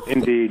stuff.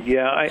 Indeed,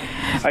 yeah,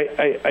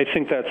 I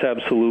think that's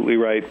absolutely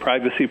right.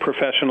 Privacy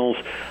professionals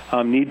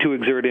need to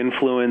exert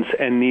influence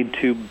and need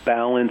to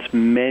balance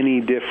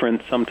many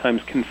different,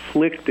 sometimes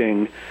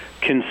conflicting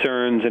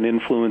concerns and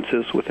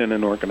influences within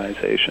an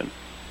organization.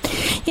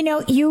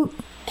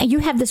 You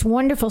have this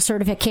wonderful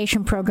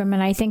certification program,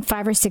 and I think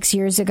 5 or 6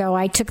 years ago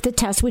I took the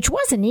test, which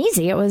wasn't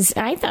easy.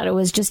 I thought it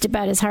was just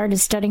about as hard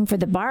as studying for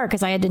the bar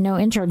because I had to know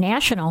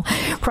international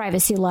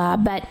privacy law,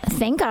 but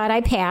thank God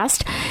I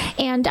passed.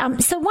 And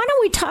so why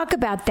don't we talk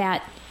about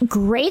that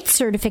great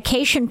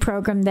certification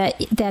program that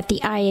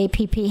the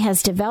IAPP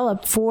has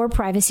developed for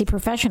privacy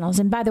professionals.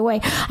 And by the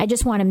way, I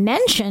just want to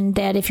mention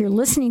that if you're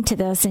listening to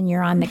this and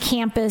you're on the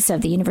campus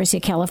of the University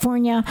of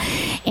California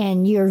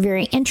and you're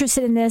very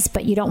interested in this,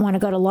 but you don't want to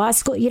go to law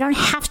school, you don't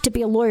have to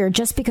be a lawyer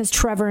just because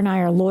Trevor and I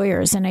are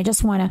lawyers. And I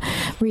just want to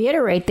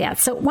reiterate that.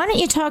 So why don't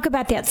you talk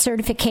about that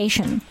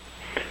certification?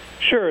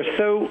 Sure.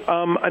 So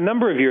a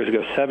number of years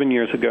ago, 7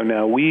 years ago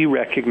now, we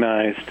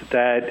recognized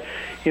that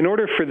in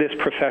order for this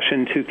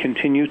profession to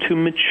continue to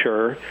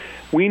mature,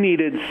 we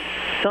needed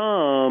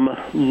some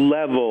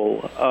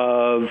level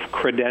of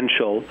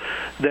credential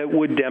that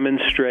would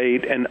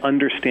demonstrate an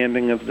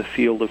understanding of the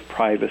field of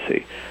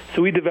privacy.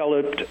 So we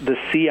developed the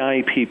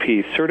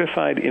CIPP,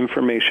 Certified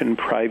Information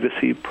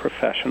Privacy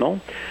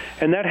Professional,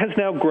 and that has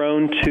now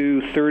grown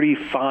to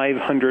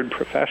 3,500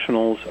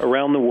 professionals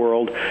around the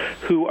world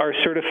who are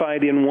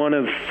certified in one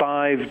of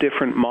 5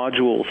 different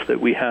modules that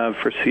we have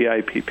for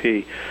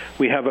CIPP.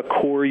 We have a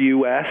core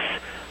U.S.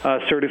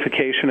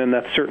 Certification, and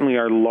that's certainly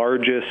our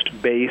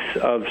largest base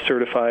of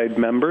certified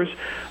members.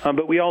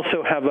 But we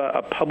also have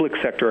a public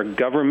sector, a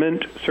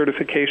government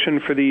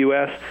certification for the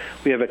U.S.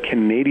 We have a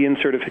Canadian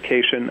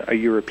certification, a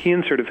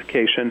European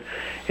certification,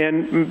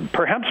 and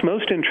perhaps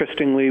most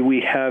interestingly, we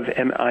have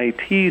an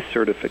IT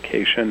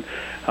certification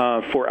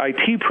for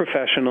IT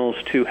professionals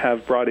to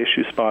have broad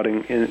issue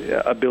spotting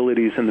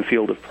abilities in the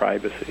field of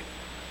privacy.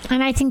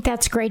 And I think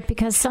that's great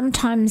because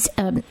sometimes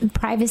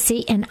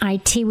privacy and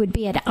IT would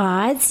be at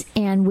odds,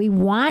 and we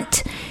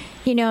want,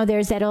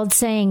 there's that old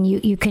saying,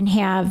 you can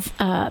have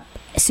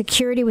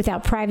security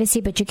without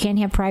privacy, but you can't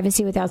have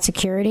privacy without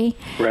security.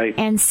 Right.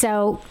 And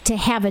so to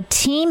have a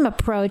team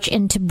approach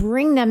and to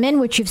bring them in,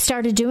 which you've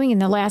started doing in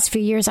the last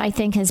few years, I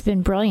think has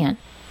been brilliant.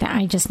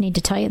 I just need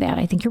to tell you that.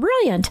 I think you're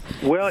brilliant.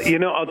 Well,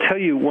 I'll tell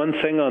you one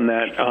thing on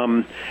that,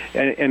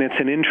 and it's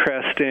an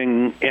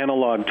interesting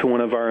analog to one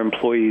of our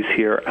employees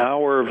here.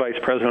 Our Vice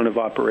President of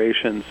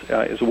Operations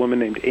is a woman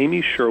named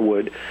Amy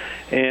Sherwood,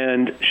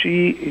 and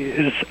she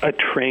is a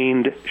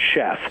trained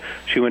chef.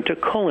 She went to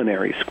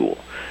culinary school.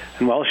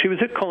 And while she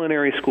was at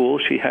culinary school,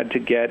 she had to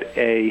get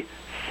a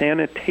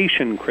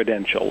sanitation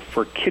credential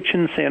for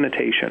kitchen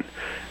sanitation,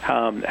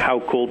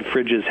 how cold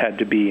fridges had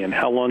to be and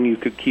how long you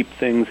could keep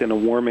things in a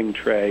warming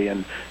tray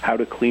and how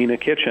to clean a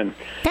kitchen.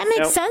 That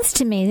makes sense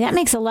to me. That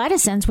makes a lot of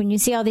sense when you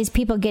see all these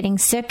people getting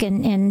sick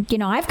and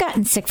I've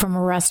gotten sick from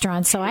a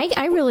restaurant, so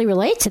I really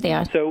relate to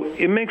that. So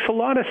it makes a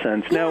lot of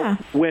sense. Yeah. Now,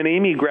 when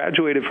Amy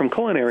graduated from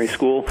culinary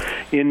school,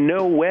 in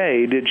no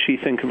way did she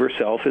think of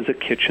herself as a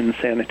kitchen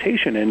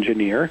sanitation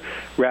engineer.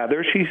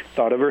 Rather, she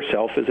thought of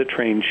herself as a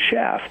trained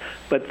chef.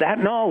 But that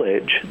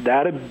knowledge,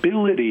 that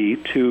ability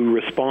to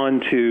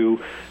respond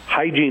to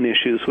hygiene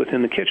issues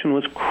within the kitchen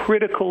was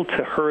critical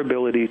to her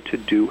ability to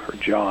do her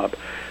job.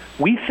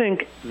 We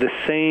think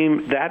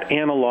that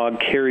analog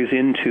carries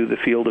into the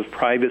field of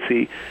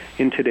privacy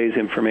in today's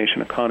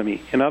information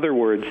economy. In other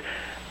words,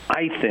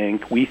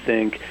 we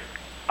think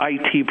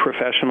IT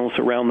professionals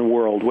around the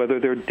world, whether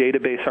they're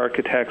database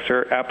architects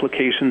or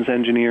applications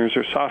engineers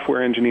or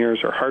software engineers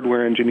or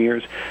hardware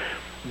engineers,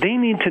 they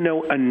need to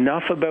know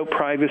enough about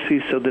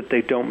privacy so that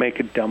they don't make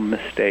a dumb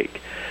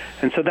mistake.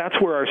 And so that's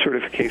where our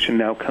certification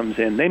now comes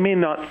in. They may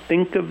not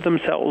think of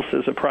themselves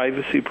as a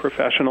privacy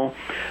professional,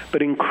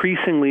 but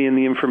increasingly in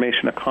the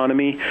information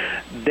economy,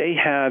 they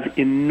have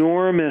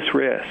enormous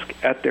risk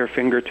at their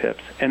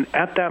fingertips. And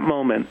at that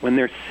moment, when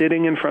they're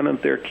sitting in front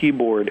of their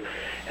keyboard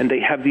and they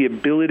have the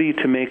ability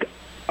to make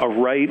a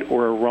right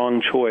or a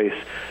wrong choice,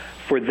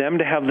 for them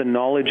to have the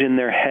knowledge in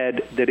their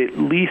head that at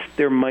least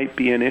there might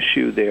be an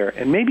issue there.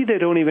 And maybe they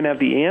don't even have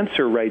the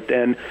answer right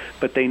then,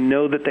 but they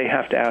know that they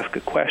have to ask a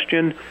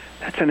question.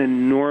 That's an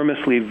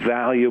enormously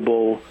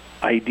valuable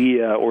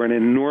idea or an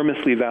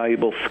enormously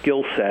valuable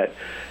skill set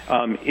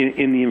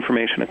in the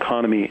information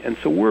economy. And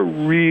so we're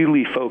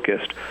really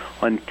focused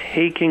on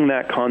taking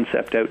that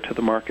concept out to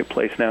the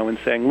marketplace now and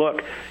saying,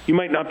 look, you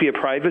might not be a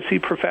privacy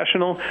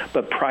professional,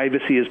 but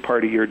privacy is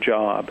part of your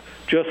job,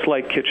 just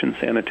like kitchen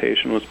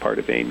sanitation was part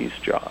of Amy's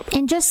job.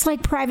 And just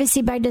like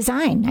privacy by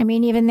design. I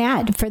mean, even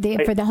that for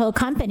the whole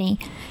company,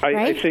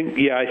 right?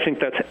 I think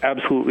that's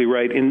absolutely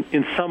right.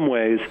 In some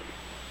ways,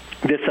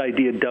 this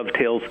idea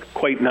dovetails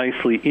quite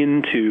nicely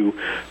into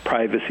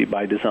privacy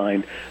by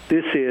design.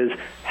 This is,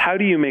 how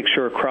do you make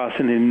sure across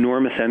an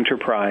enormous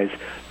enterprise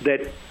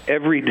that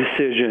every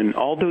decision,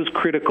 all those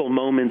critical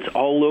moments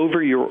all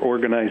over your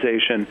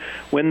organization,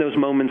 when those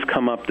moments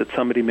come up that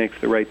somebody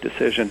makes the right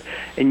decision,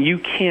 and you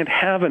can't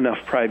have enough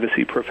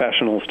privacy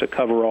professionals to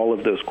cover all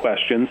of those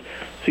questions,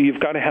 so you've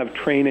got to have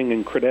training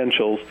and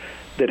credentials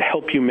that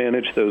help you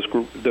manage those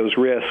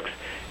risks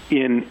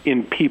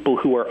in people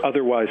who are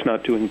otherwise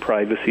not doing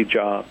privacy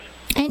jobs.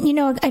 And,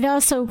 it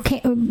also,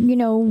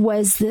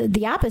 was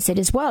the opposite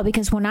as well,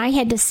 because when I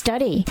had to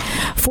study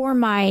for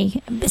my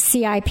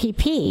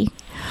CIPP,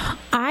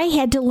 I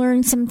had to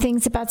learn some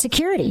things about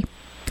security.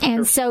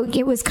 And so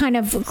it was kind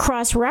of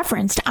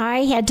cross-referenced.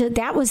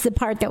 That was the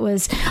part that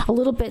was a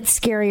little bit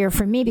scarier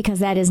for me because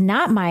that is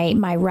not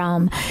my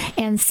realm.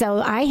 And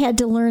so I had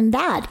to learn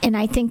that. And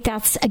I think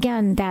that's,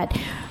 again, that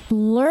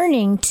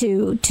learning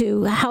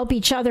to help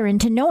each other and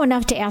to know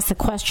enough to ask the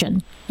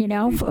question,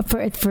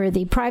 for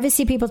the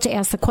privacy people to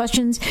ask the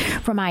questions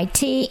from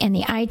IT and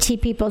the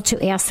IT people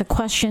to ask the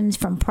questions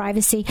from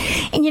privacy.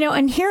 And,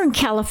 and here in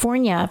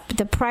California,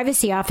 the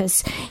privacy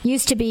office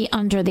used to be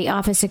under the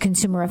Office of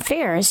Consumer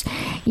Affairs.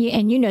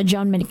 And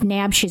Joan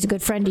McNabb, she's a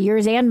good friend of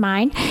yours and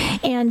mine.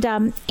 And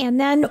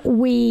then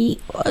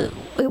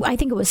I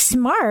think it was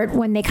smart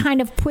when they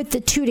kind of put the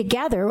two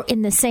together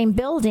in the same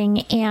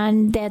building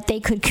and that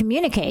they could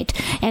communicate.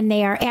 And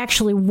they are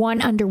actually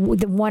under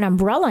the one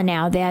umbrella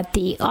now, that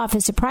the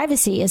Office of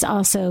Privacy is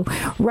also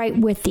right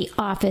with the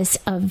Office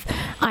of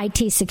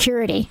IT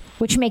Security,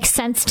 which makes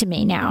sense to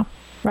me now,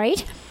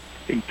 right?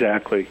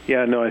 Exactly.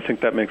 Yeah, no, I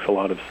think that makes a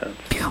lot of sense.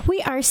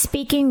 We are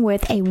speaking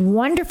with a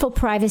wonderful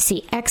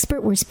privacy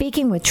expert. We're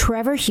speaking with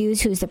Trevor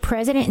Hughes, who's the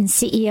president and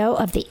CEO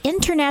of the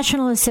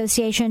International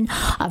Association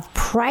of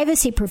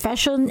Privacy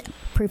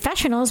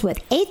Professionals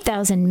with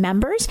 8,000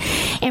 members.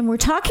 And we're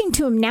talking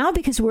to him now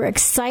because we're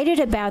excited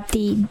about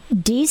the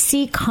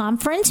DC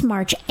conference,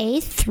 March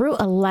 8th through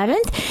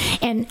 11th.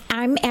 And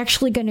I'm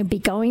actually going to be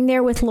going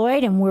there with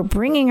Lloyd, and we're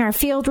bringing our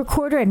field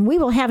recorder, and we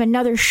will have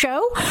another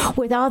show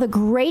with all the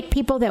great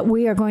people that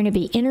we are going to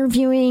be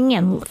interviewing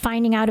and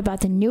finding out about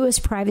the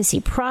newest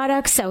privacy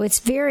products. So it's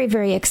very,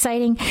 very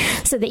exciting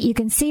so that you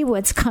can see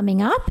what's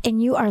coming up.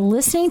 And you are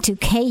listening to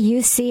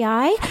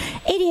KUCI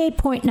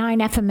 88.9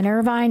 FM in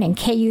Irvine and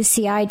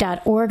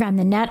KUCI.org on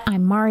the net.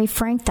 I'm Mari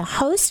Frank, the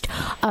host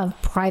of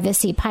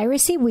Privacy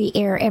Piracy. We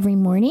air every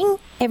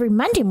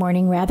Monday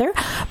morning,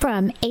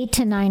 from 8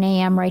 to 9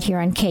 a.m. right here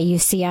on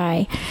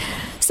KUCI.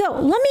 So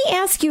let me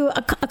ask you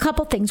a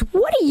couple things.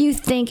 What do you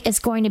think is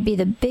going to be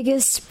the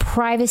biggest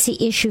privacy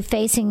issue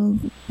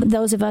facing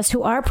those of us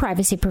who are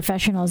privacy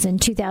professionals in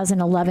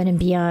 2011 and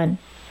beyond?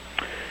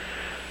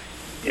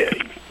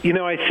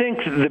 I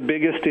think the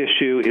biggest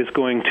issue is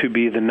going to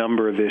be the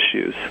number of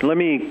issues. Let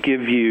me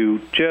give you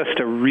just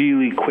a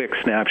really quick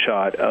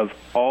snapshot of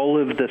all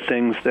of the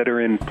things that are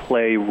in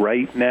play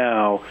right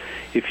now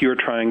if you're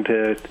trying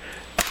to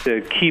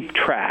keep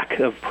track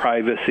of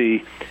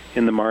privacy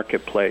in the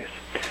marketplace.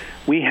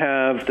 We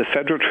have the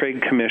Federal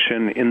Trade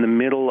Commission in the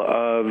middle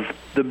of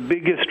the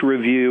biggest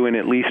review in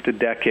at least a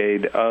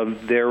decade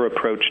of their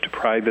approach to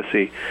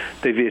privacy.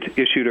 They've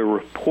issued a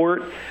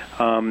report.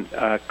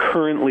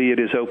 Currently, it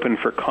is open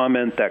for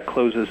comment. That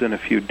closes in a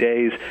few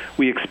days.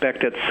 We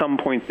expect at some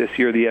point this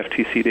year the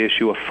FTC to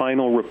issue a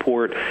final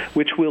report,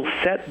 which will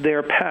set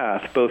their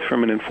path, both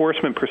from an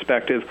enforcement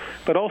perspective,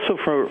 but also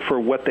for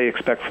what they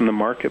expect from the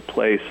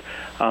marketplace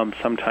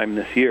sometime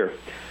this year.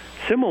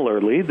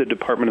 Similarly, the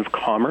Department of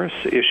Commerce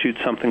issued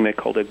something they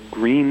called a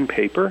green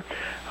paper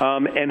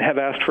and have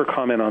asked for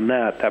comment on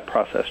that. That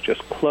process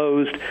just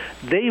closed.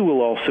 They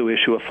will also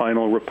issue a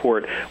final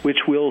report,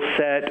 which will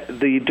set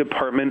the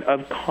Department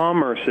of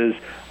Commerce's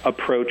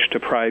approach to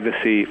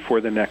privacy for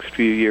the next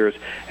few years.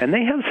 And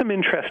they have some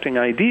interesting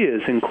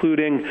ideas,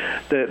 including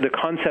the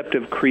concept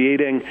of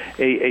creating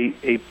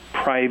a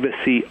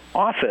privacy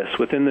office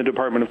within the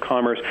Department of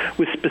Commerce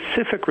with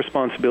specific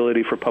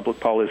responsibility for public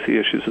policy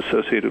issues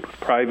associated with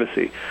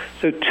privacy.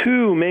 So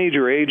two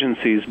major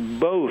agencies,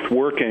 both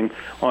working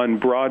on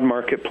broad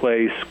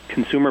marketplace,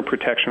 consumer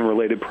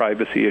protection-related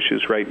privacy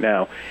issues right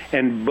now,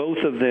 and both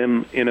of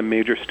them in a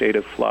major state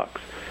of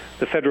flux.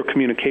 The Federal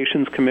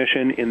Communications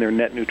Commission, in their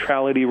net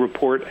neutrality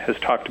report, has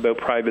talked about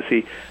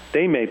privacy.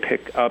 They may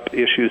pick up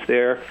issues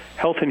there.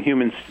 Health and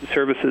Human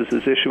Services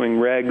is issuing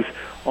regs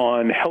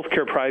on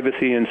healthcare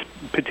privacy and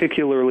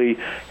particularly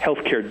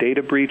healthcare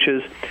data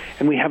breaches.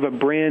 And we have a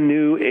brand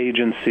new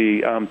agency,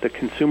 the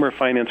Consumer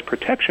Finance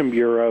Protection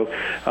Bureau,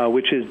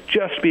 which is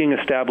just being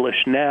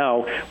established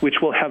now,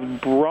 which will have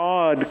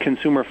broad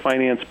consumer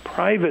finance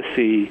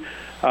privacy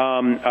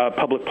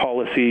public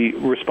policy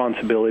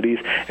responsibilities,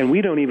 and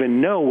we don't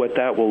even know what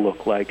that will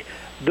look like.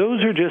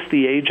 Those are just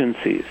the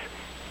agencies.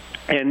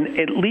 And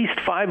at least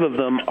 5 of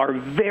them are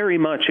very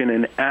much in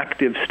an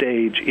active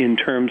stage in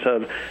terms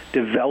of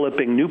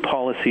developing new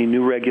policy,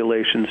 new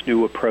regulations,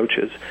 new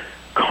approaches.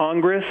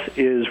 Congress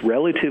is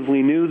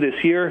relatively new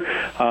this year,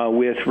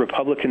 with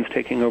Republicans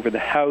taking over the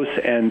House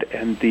and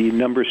the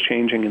numbers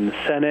changing in the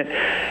Senate.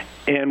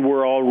 And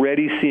we're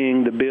already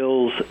seeing the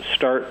bills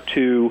start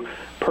to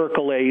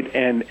percolate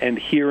and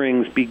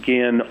hearings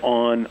begin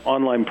on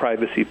online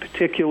privacy,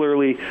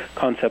 particularly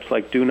concepts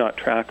like do not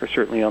track are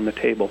certainly on the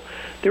table.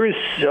 There is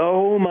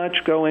so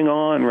much going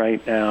on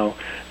right now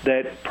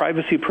that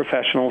privacy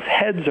professionals'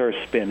 heads are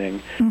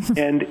spinning.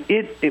 And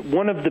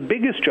one of the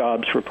biggest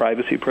jobs for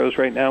privacy pros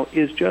right now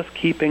is just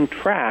keeping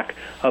track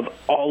of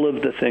all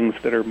of the things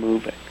that are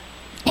moving.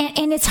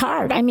 And it's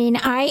hard. I mean,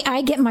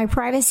 I get my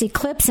privacy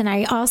clips, and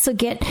I also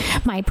get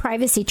my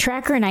privacy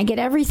tracker, and I get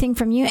everything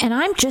from you. And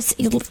I'm just,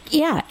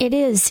 yeah, it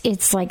is.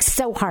 It's like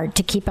so hard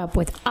to keep up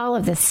with all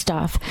of this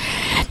stuff.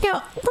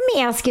 Now, let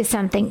me ask you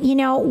something. You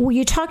know,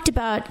 you talked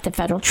about the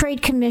Federal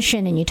Trade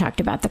Commission, and you talked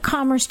about the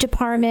Commerce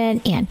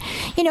Department, and,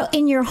 you know,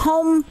 in your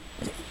home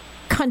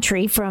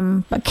country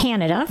from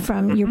Canada,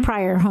 from your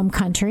prior home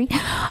country,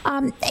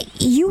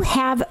 you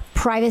have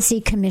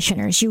privacy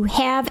commissioners. You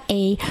have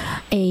a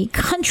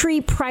country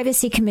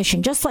privacy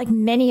commission, just like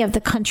many of the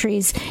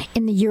countries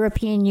in the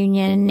European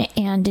Union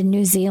and in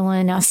New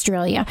Zealand,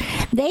 Australia.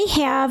 They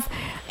have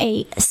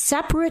a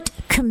separate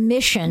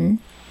commission,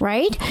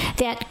 right,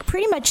 that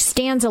pretty much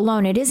stands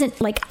alone. It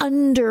isn't like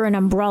under an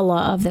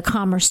umbrella of the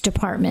Commerce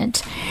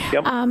Department.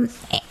 Yep.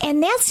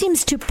 And that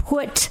seems to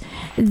put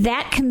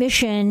that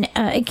commission,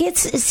 it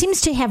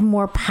seems to have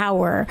more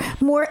power,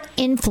 more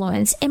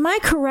influence. Am I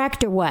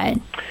correct or what?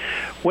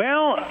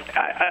 Well,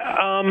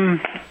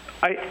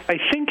 I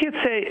think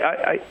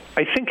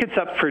it's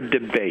up for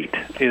debate,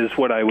 is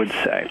what I would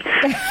say.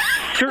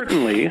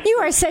 Certainly. You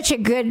are such a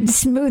good,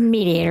 smooth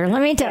mediator,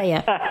 let me tell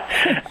you.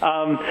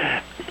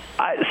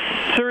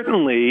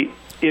 Certainly,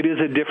 it is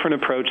a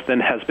different approach than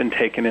has been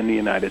taken in the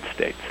United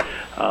States.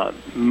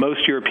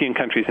 Most European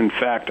countries, in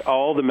fact,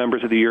 all the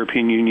members of the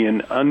European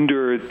Union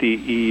under the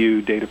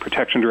EU Data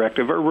Protection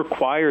Directive are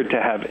required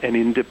to have an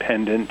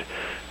independent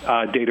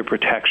data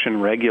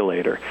protection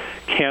regulator.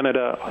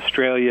 Canada,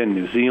 Australia,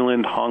 New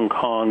Zealand, Hong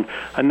Kong,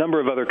 a number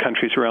of other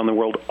countries around the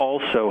world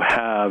also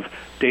have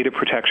data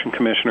protection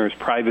commissioners,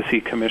 privacy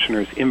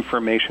commissioners,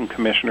 information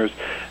commissioners.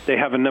 They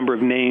have a number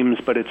of names,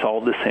 but it's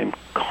all the same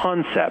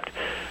concept.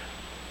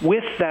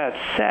 With that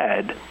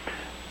said,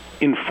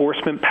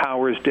 enforcement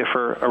powers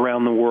differ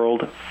around the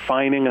world.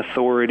 Fining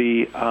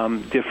authority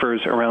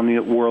differs around the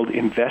world.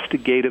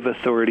 Investigative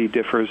authority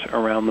differs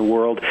around the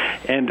world.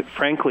 And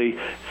frankly,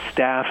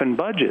 staff and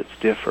budgets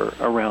differ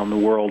around the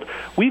world.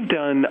 We've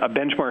done a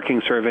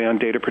benchmarking survey on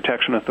data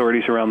protection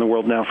authorities around the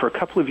world now for a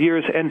couple of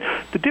years, and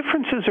the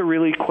differences are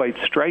really quite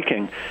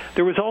striking.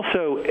 There was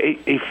also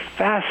a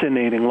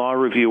fascinating law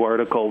review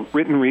article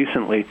written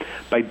recently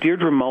by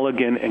Deirdre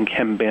Mulligan and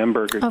Ken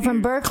Bamberger. Oh,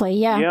 from Berkeley,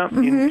 yeah. Yeah,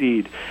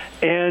 indeed.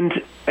 And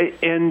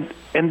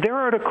their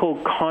article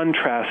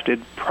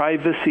contrasted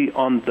privacy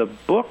on the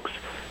books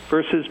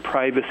versus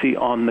privacy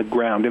on the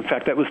ground. In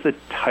fact, that was the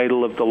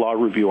title of the law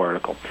review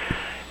article.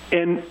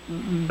 And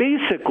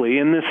basically,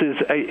 and this is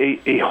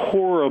a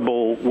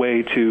horrible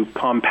way to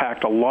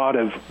compact a lot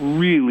of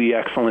really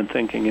excellent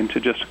thinking into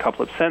just a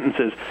couple of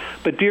sentences,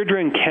 but Deirdre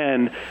and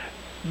Ken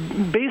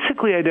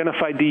basically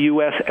identified the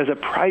U.S. as a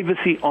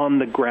privacy on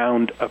the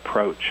ground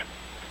approach,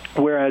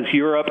 whereas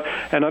Europe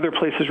and other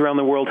places around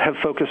the world have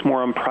focused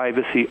more on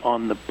privacy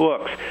on the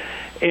books.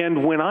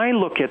 And when I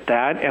look at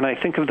that, and I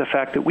think of the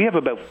fact that we have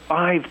about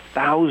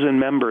 5,000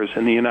 members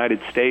in the United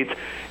States,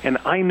 and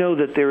I know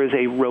that there is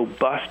a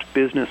robust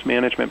business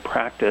management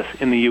practice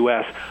in the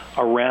U.S.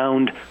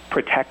 around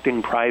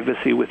protecting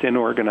privacy within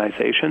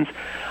organizations,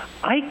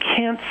 I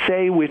can't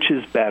say which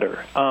is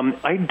better.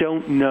 I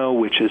don't know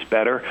which is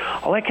better.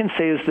 All I can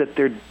say is that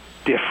they're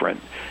different.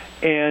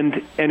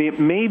 And it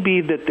may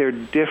be that they're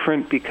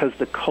different because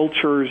the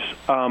cultures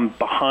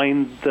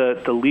behind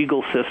the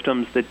legal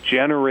systems that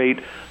generate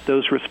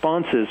those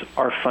responses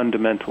are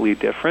fundamentally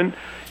different.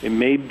 It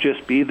may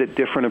just be that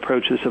different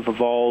approaches have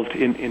evolved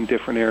in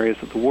different areas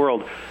of the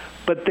world.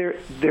 But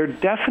they're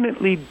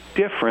definitely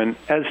different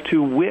as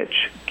to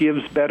which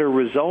gives better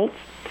results.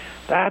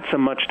 That's a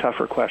much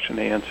tougher question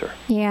to answer.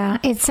 Yeah,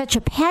 it's such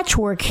a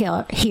patchwork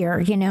here,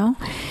 you know.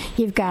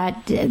 You've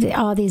got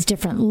all these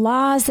different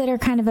laws that are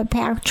kind of a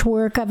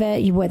patchwork of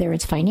it, whether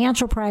it's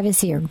financial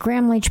privacy or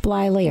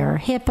Gramm-Leach-Bliley or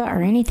HIPAA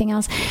or anything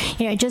else.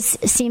 It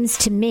just seems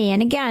to me,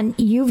 and again,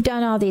 you've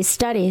done all these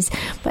studies,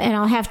 and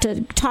I'll have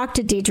to talk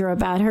to Deidre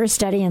about her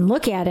study and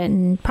look at it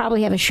and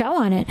probably have a show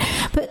on it.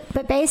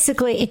 But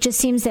basically, it just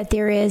seems that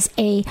there is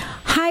a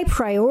high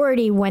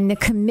priority when the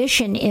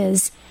commission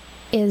is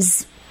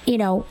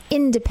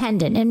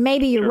independent. And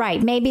maybe you're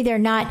right. Maybe they're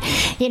not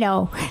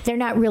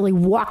really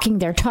walking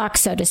their talk,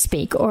 so to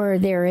speak, or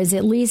there is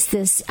at least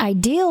this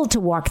ideal to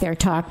walk their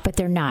talk, but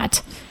they're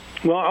not.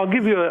 Well, I'll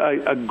give you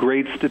a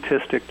great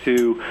statistic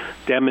to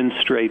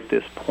demonstrate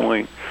this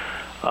point.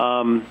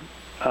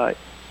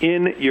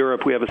 In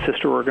Europe, we have a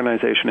sister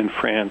organization in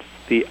France,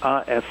 the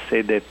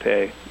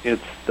AFCDP.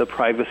 It's the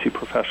Privacy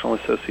Professional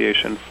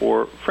Association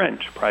for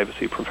French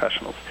privacy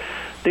professionals.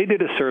 They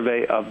did a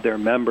survey of their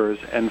members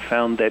and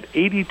found that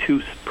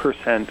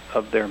 82%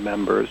 of their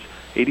members,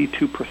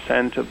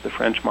 82% of the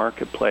French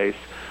marketplace,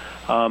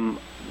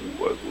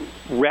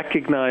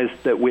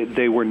 recognized that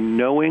they were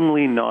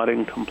knowingly not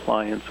in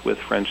compliance with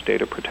French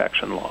data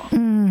protection law.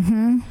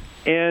 Mm-hmm.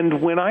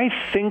 And when I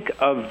think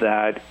of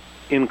that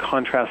in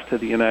contrast to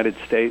the United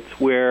States,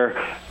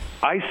 where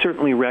I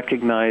certainly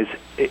recognize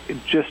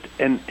just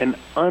an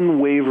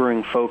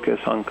unwavering focus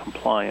on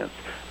compliance.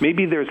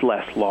 Maybe there's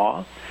less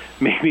law.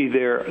 Maybe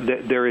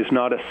there is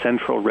not a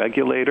central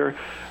regulator.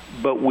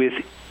 But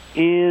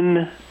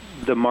within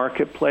the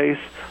marketplace,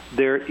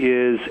 there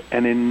is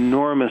an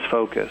enormous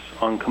focus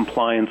on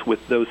compliance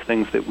with those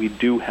things that we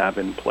do have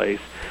in place.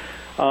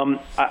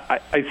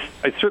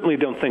 I certainly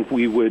don't think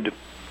we would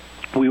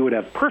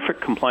have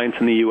perfect compliance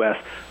in the U.S.,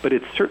 but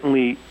it's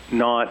certainly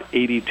not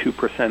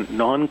 82%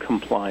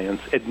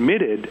 non-compliance,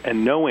 admitted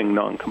and knowing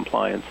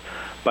non-compliance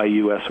by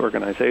U.S.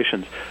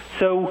 organizations.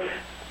 So,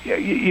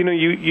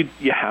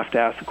 you have to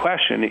ask the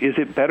question, is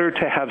it better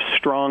to have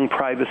strong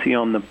privacy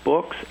on the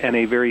books and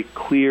a very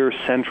clear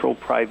central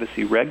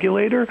privacy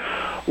regulator,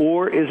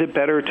 or is it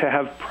better to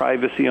have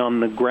privacy on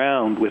the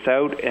ground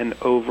without an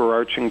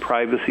overarching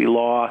privacy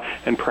law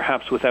and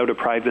perhaps without a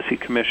privacy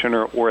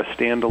commissioner or a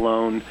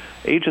standalone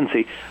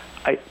agency?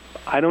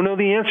 I don't know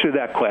the answer to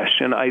that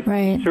question. I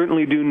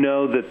certainly do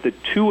know that the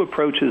two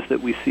approaches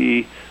that we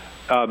see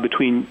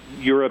between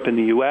Europe and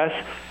the U.S.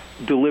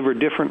 deliver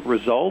different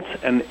results,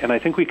 and I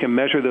think we can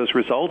measure those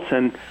results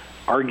and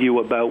argue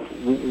about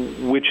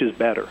which is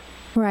better.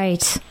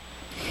 Right.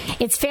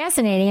 It's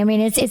fascinating. I mean,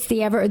 it's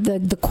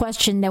the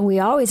question that we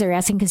always are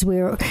asking, because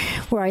we're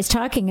always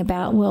talking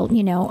about, well,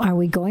 are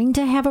we going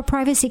to have a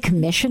privacy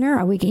commissioner?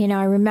 Are we?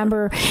 I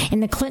remember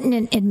in the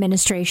Clinton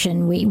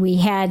administration, we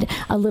had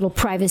a little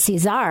privacy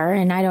czar,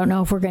 and I don't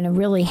know if we're going to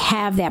really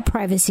have that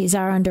privacy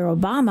czar under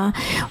Obama.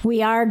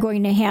 We are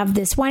going to have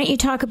this. Why don't you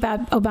talk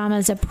about Obama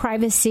as a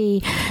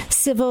privacy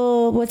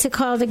civil? What's it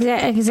called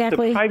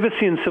exactly? The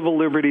Privacy and Civil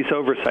Liberties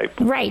Oversight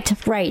Board.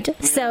 Right.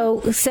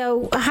 Yeah.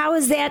 So how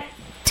is that?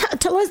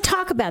 Let's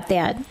talk about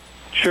that.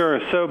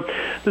 Sure. So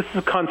this is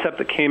a concept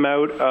that came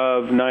out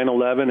of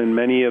 9/11, and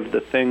many of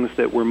the things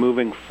that were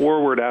moving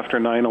forward after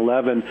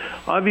 9/11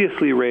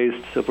 obviously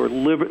raised civil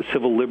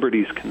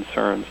liberties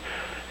concerns.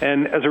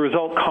 And as a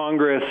result,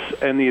 Congress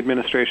and the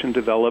administration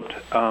developed,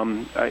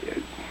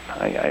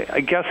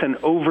 I guess, an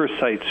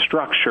oversight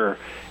structure,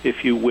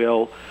 if you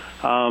will,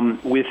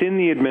 within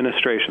the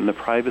administration, the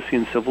Privacy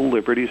and Civil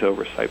Liberties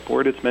Oversight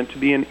Board. It's meant to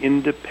be an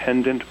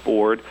independent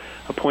board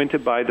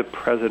appointed by the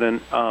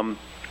president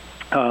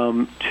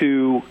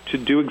to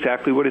do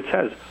exactly what it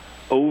says,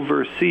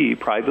 oversee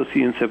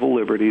privacy and civil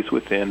liberties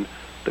within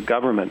the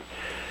government.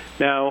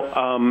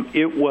 Now,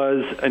 it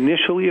was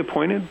initially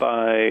appointed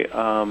by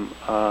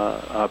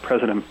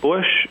President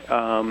Bush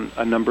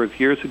a number of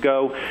years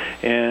ago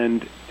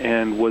and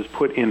was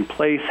put in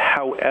place.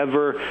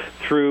 However,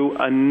 through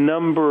a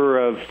number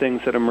of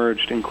things that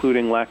emerged,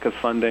 including lack of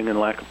funding and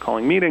lack of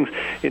calling meetings,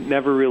 it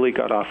never really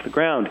got off the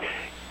ground.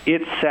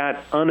 It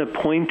sat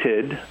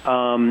unappointed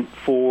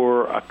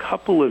for a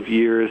couple of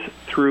years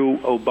through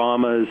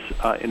Obama's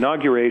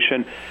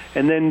inauguration,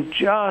 and then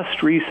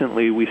just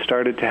recently we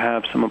started to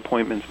have some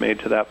appointments made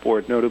to that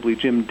board, notably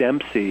Jim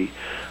Dempsey,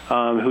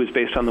 who is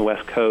based on the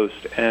West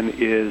Coast and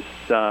is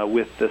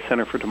with the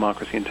Center for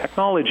Democracy and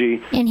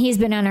Technology. And he's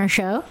been on our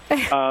show?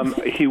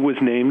 He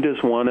was named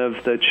as one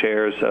of the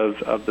chairs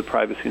of the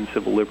Privacy and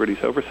Civil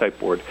Liberties Oversight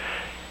Board.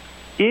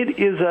 It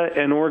is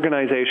an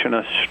organization,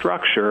 a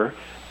structure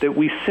that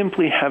we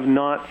simply have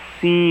not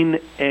seen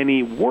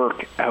any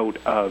work out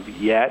of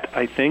yet,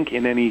 I think,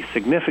 in any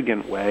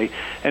significant way.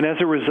 And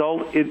as a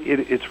result,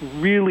 it's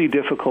really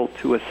difficult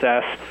to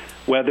assess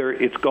whether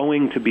it's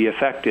going to be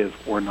effective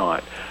or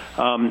not.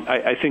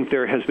 I think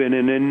there has been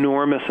an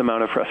enormous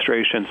amount of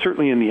frustration,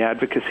 certainly in the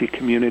advocacy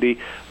community,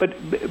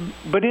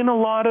 but in a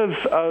lot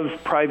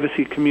of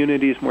privacy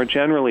communities more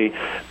generally,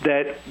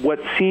 that what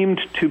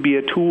seemed to be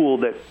a tool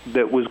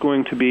that was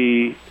going to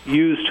be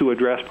used to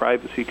address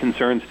privacy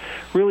concerns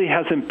really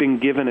hasn't been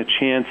given a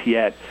chance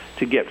yet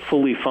to get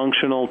fully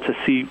functional, to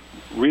see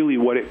really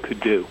what it could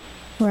do.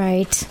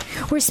 Right.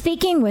 We're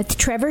speaking with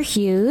Trevor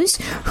Hughes,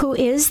 who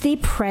is the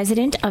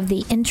president of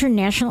the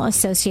International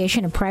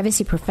Association of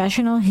Privacy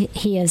Professionals.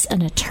 He is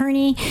an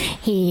attorney.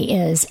 He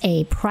is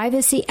a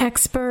privacy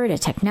expert, a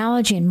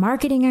technology and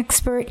marketing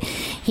expert.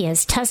 He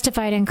has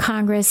testified in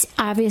Congress.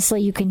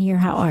 Obviously, you can hear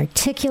how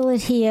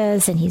articulate he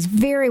is, and he's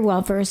very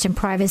well versed in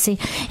privacy,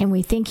 and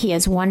we think he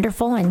is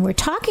wonderful. And we're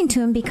talking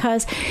to him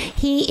because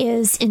he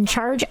is in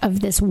charge of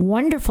this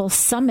wonderful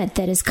summit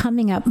that is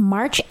coming up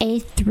March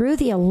 8th through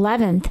the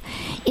 11th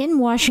in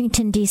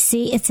Washington,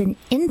 D.C. It's an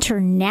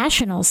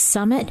international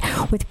summit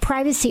with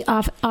privacy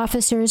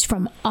officers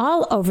from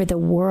all over the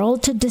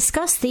world to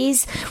discuss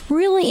these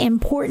really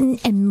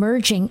important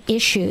emerging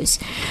issues.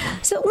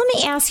 So let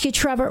me ask you,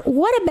 Trevor,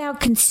 what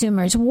about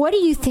consumers? What do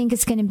you think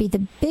is going to be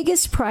the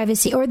biggest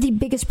privacy or the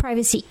biggest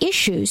privacy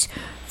issues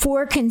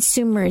for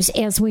consumers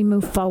as we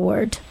move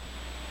forward?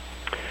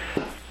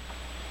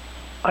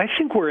 I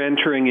think we're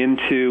entering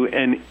into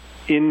an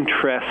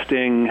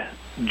interesting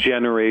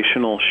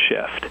generational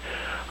shift.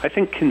 I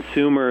think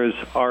consumers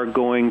are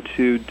going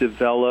to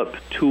develop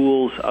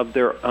tools of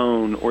their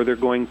own, or they're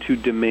going to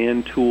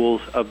demand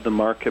tools of the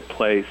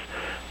marketplace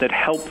that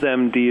help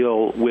them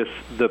deal with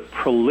the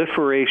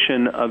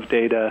proliferation of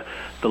data,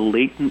 the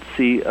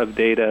latency of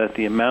data,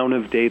 the amount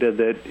of data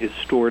that is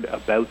stored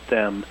about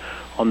them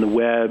on the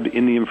web,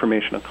 in the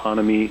information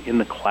economy, in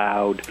the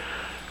cloud.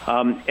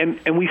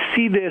 And we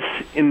see this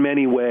in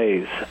many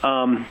ways.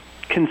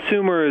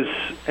 Consumers,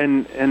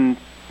 and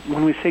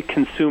when we say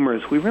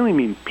consumers, we really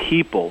mean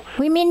people.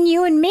 We mean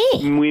you and me.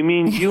 We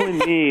mean you and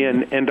me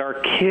and our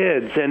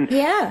kids. And,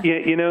 yeah.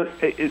 You know,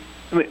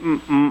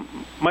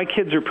 my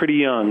kids are pretty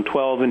young,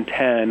 12 and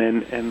 10,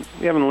 and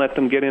we haven't let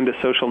them get into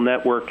social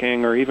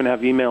networking or even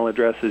have email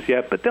addresses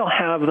yet, but they'll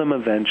have them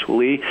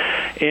eventually.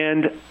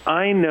 And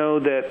I know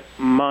that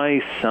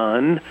my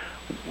son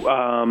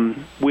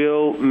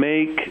will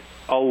make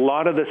a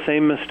lot of the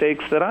same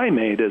mistakes that I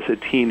made as a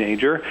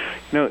teenager.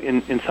 You know,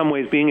 in some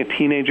ways, being a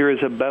teenager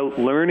is about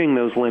learning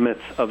those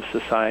limits of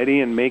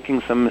society and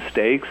making some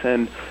mistakes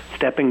and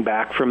stepping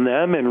back from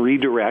them and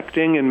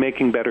redirecting and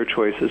making better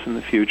choices in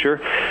the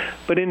future.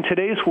 But in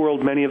today's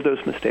world, many of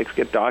those mistakes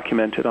get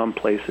documented on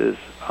places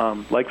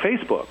like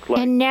Facebook.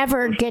 And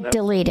never get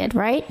deleted,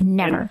 right?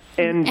 Never.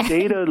 And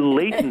data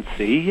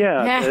latency,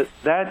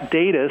 that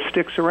data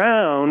sticks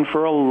around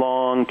for a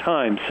long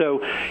time.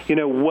 So, you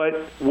know,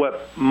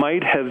 what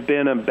might have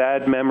been a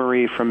bad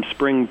memory from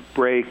spring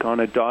break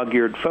on a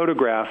dog-eared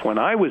photograph when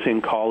I was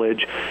in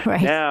college,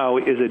 now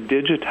is a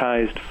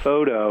digitized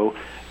photo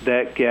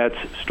that gets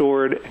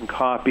stored and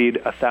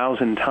copied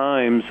 1,000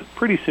 times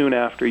pretty soon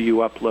after you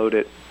upload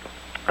it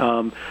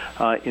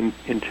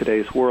in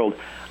today's world.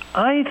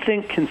 I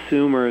think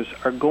consumers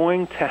are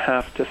going to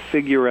have to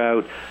figure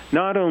out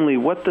not only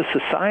what the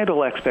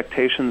societal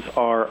expectations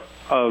are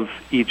of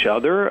each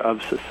other,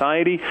 of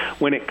society,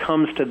 when it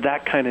comes to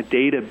that kind of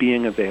data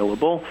being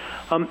available,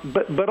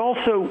 but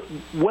also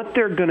what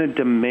they're going to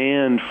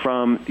demand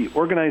from the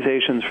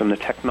organizations, from the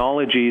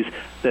technologies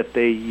that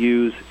they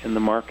use in the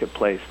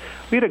marketplace.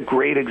 We had a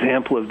great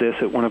example of this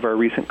at one of our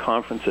recent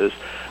conferences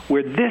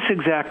where this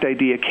exact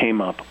idea came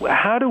up.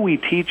 How do we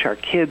teach our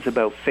kids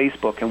about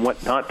Facebook and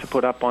what not to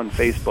put up on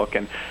Facebook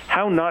and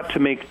how not to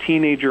make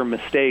teenager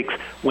mistakes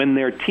when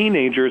they're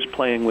teenagers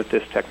playing with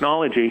this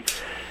technology?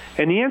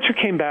 And the answer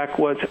came back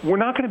was, we're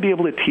not going to be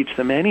able to teach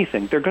them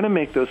anything. They're going to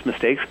make those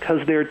mistakes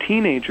because they're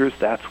teenagers.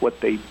 That's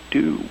what they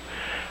do.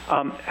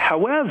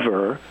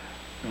 However,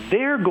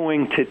 they're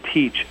going to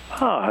teach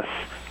us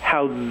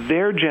how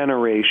their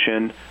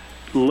generation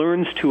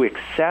learns to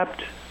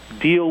accept,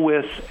 deal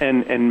with,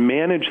 and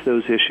manage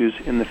those issues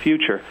in the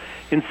future.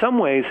 In some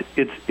ways,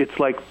 it's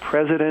like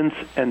presidents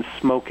and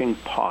smoking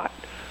pot,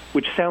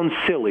 which sounds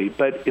silly,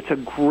 but it's a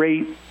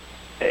great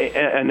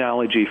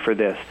analogy for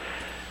this.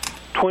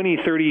 20,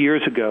 30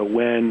 years ago,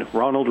 when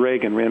Ronald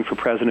Reagan ran for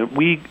president,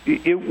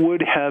 it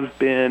would have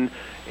been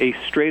a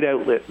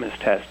straight-out litmus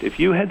test. If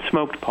you had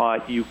smoked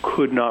pot, you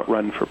could not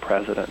run for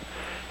president.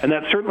 And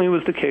that certainly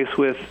was the case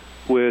with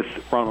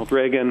Ronald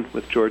Reagan,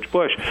 with George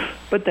Bush.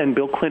 But then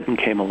Bill Clinton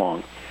came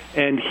along,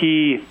 and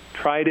he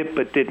tried it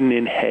but didn't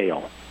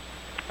inhale.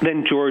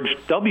 Then George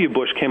W.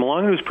 Bush came along,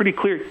 and it was pretty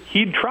clear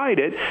he'd tried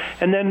it.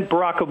 And then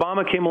Barack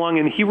Obama came along,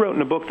 and he wrote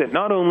in a book that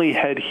not only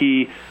had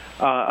he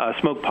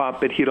smoked pot,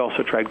 but he'd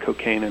also tried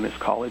cocaine in his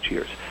college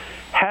years.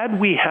 Had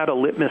we had a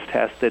litmus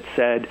test that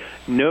said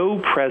no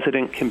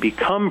president can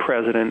become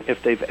president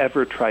if they've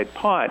ever tried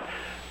pot,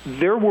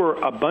 there were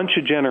a bunch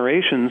of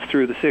generations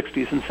through the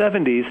 60s and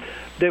 70s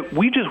that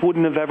we just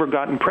wouldn't have ever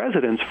gotten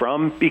presidents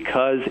from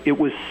because it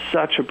was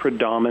such a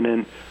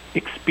predominant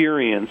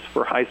experience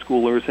for high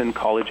schoolers and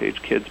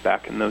college-age kids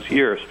back in those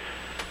years.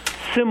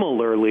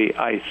 Similarly,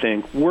 I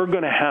think we're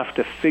going to have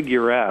to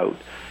figure out,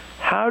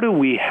 how do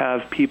we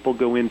have people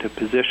go into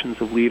positions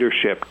of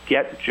leadership,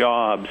 get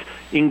jobs,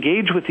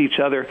 engage with each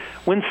other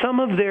when some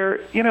of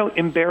their,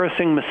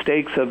 embarrassing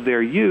mistakes of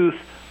their youth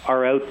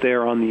are out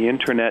there on the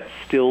internet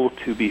still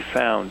to be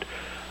found?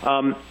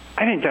 I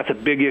I think that's a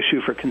big issue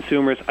for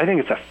consumers. I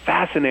think it's a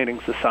fascinating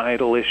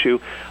societal issue.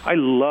 I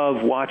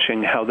love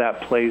watching how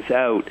that plays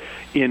out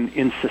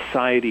in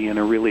society in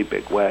a really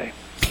big way.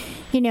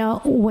 You know,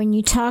 when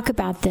you talk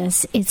about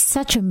this, it's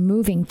such a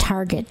moving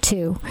target,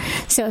 too.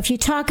 So if you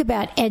talk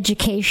about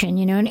education,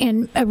 you know,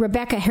 and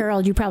Rebecca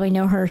Harold, you probably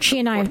know her. She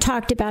and I have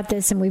talked about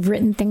this, and we've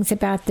written things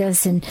about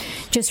this. And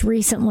just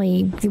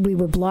recently, we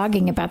were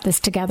blogging about this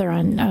together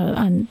on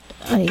an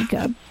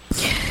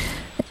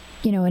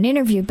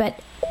interview. But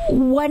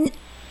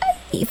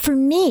for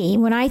me,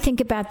 when I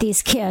think about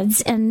these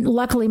kids, and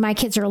luckily my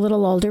kids are a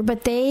little older,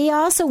 but they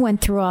also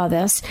went through all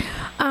this,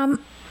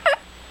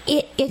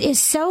 it is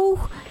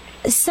so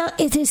it's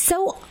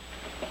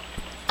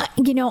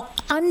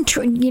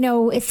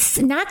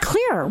not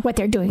clear what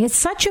they're doing. It's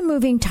such a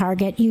moving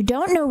target. You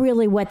don't know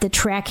really what the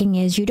tracking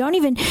is. You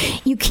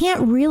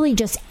can't really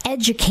just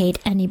educate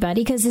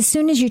anybody, because as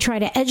soon as you try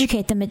to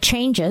educate them, it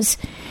changes,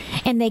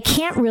 and they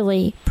can't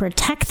really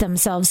protect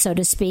themselves, so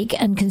to speak,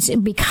 and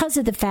because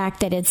of the fact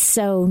that it's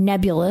so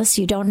nebulous.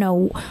 You don't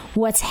know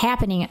what's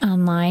happening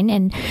online,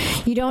 and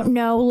you don't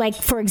know, like,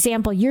 for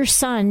example, your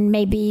son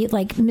may be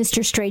like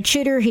Mr. Straight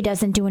Shooter. He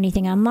doesn't do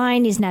anything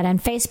online. He's not on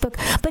Facebook,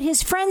 but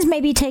his friends may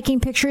be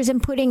taking pictures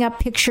and putting up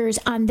pictures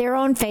on their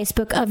own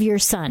Facebook of your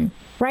son,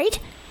 right?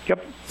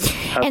 Yep.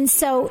 And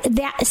so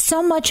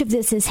much of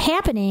this is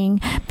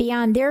happening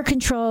beyond their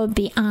control,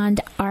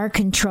 beyond our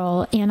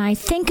control. And I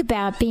think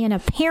about being a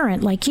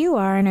parent like you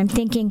are, and I'm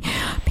thinking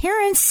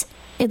parents,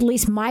 at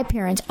least my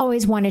parents,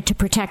 always wanted to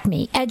protect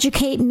me,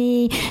 educate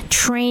me,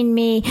 train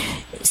me,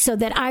 so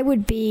that I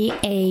would be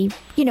a,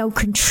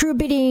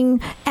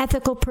 contributing,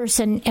 ethical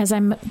person as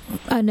I'm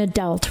an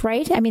adult,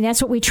 right? I mean,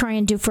 that's what we try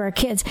and do for our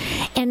kids.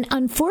 And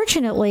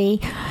unfortunately,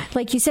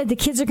 like you said, the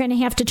kids are going to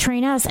have to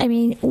train us. I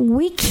mean,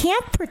 we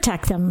can't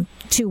protect them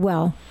too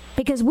well,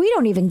 because we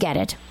don't even get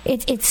it.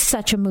 It's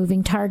such a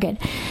moving target.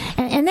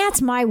 And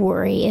that's my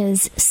worry,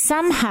 is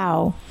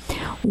somehow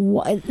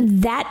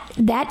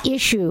that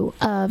issue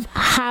of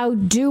how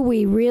do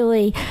we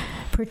really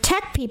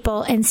protect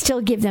people and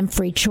still give them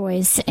free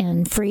choice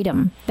and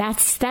freedom.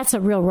 That's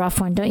a real rough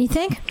one, don't you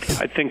think?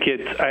 I think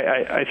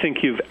I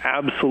think you've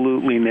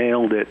absolutely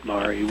nailed it,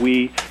 Mari.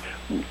 We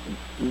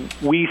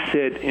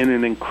sit in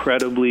an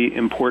incredibly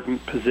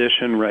important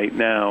position right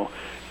now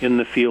in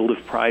the field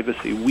of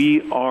privacy.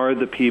 We are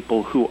the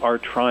people who are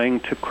trying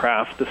to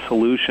craft the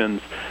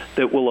solutions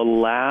that will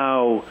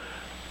allow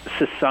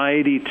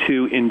society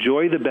to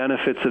enjoy the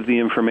benefits of the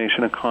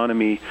information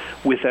economy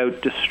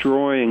without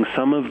destroying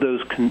some of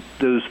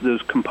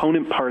those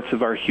component parts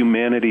of our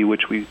humanity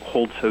which we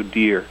hold so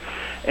dear.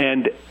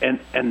 And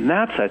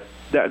that's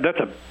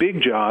a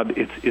big job.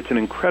 It's an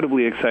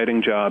incredibly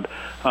exciting job,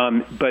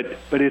 but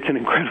it's an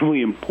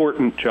incredibly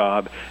important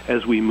job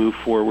as we move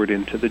forward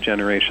into the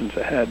generations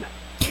ahead.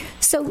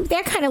 So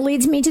that kind of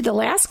leads me to the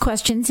last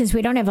question, since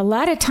we don't have a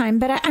lot of time,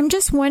 but I'm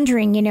just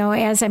wondering,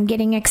 as I'm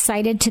getting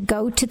excited to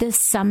go to this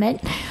summit,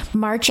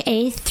 March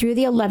 8th through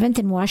the 11th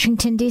in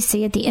Washington,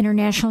 D.C. at the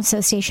International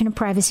Association of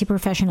Privacy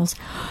Professionals,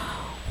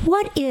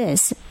 what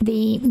is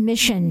the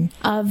mission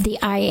of the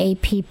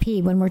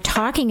IAPP when we're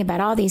talking about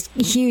all these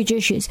huge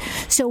issues?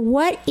 So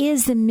what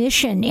is the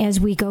mission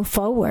as we go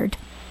forward?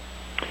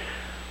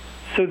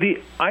 So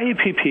the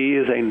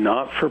IAPP is a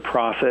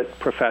not-for-profit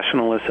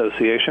professional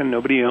association.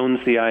 Nobody owns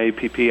the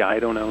IAPP.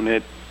 I don't own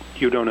it.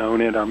 You don't own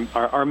it.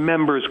 Our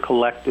members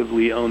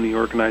collectively own the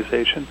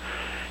organization.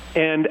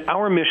 And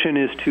our mission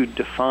is to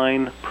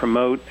define,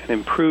 promote, and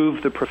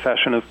improve the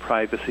profession of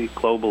privacy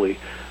globally.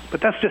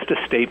 But that's just a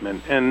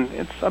statement, and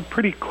it's a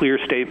pretty clear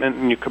statement,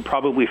 and you could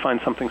probably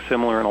find something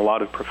similar in a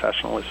lot of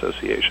professional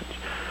associations.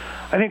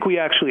 I think we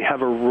actually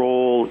have a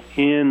role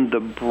in the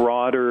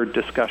broader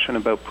discussion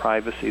about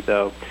privacy,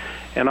 though.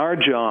 And our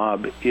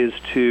job is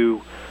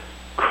to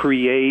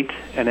create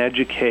and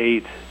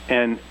educate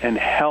and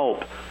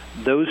help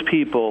those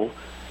people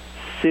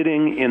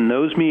sitting in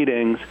those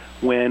meetings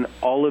when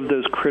all of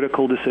those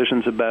critical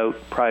decisions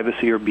about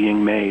privacy are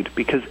being made.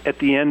 Because at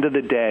the end of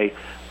the day,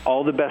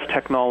 all the best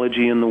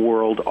technology in the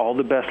world, all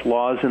the best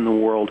laws in the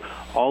world,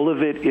 all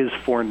of it is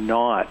for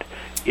naught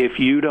if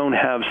you don't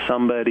have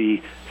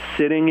somebody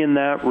sitting in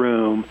that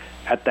room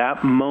at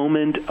that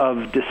moment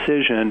of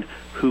decision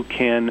who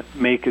can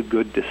make a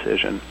good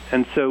decision.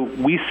 And so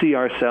we see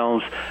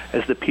ourselves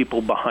as the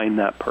people behind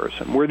that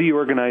person. We're the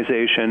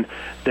organization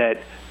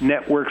that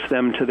networks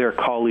them to their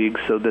colleagues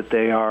so that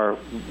they are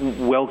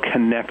well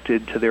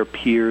connected to their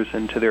peers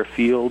and to their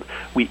field.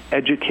 We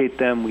educate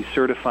them, we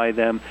certify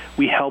them,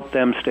 we help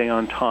them stay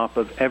on top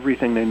of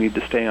everything they need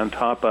to stay on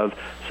top of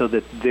so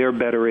that they're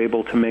better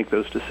able to make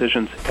those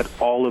decisions at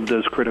all of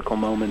those critical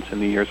moments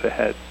in the years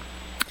ahead.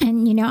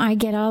 And, I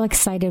get all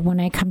excited when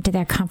I come to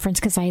that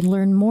conference because I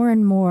learn more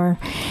and more.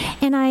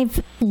 And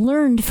I've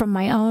learned from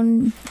my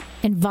own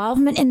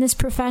involvement in this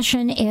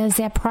profession is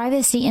that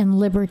privacy and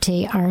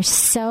liberty are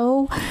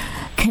so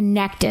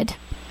connected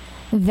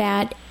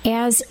that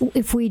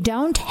if we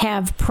don't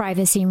have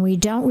privacy and we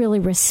don't really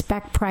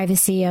respect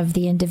privacy of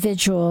the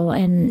individual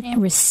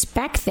and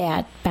respect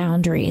that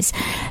boundaries,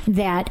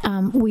 that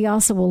we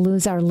also will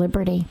lose our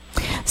liberty.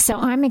 So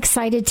I'm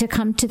excited to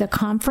come to the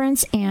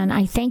conference, and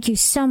I thank you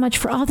so much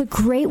for all the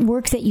great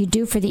work that you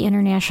do for the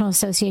International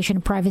Association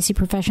of Privacy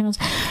Professionals.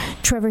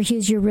 Trevor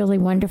Hughes, you're really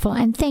wonderful,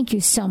 and thank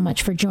you so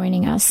much for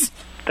joining us.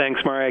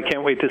 Thanks, Mari. I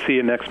can't wait to see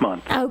you next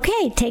month.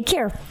 Okay, take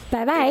care.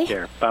 Bye-bye. Take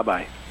care.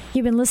 Bye-bye.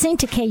 You've been listening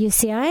to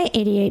KUCI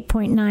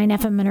 88.9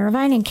 FM in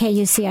Irvine and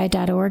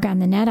KUCI.org on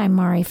the net. I'm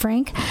Mari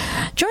Frank.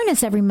 Join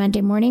us every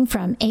Monday morning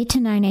from 8 to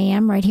 9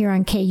 a.m. right here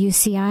on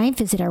KUCI.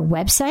 Visit our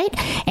website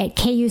at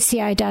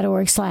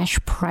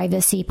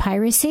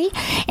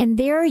KUCI.org/privacypiracy. And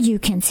there you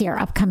can see our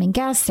upcoming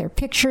guests, their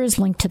pictures,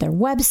 link to their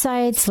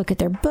websites, look at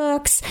their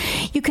books.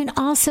 You can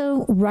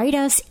also write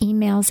us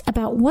emails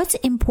about what's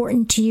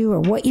important to you or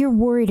what you're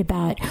worried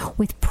about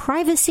with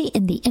privacy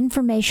in the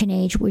information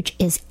age, which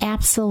is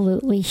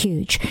absolutely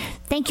huge.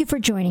 Thank you for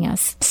joining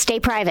us. Stay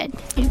private.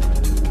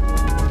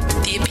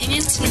 The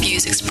opinions and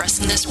views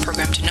expressed in this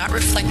program do not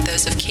reflect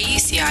those of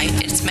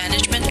KUCI, its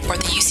management, or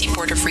the UC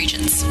Board of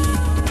Regents.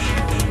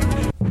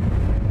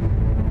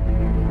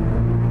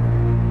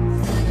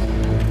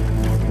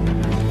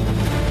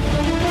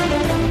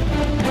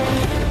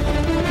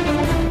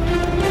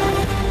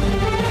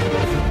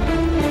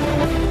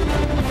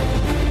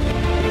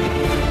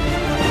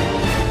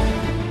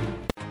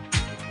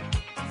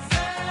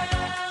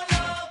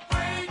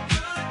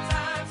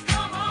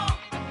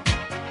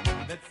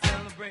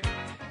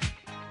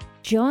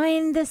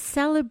 Join the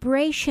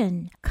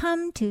celebration.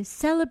 Come to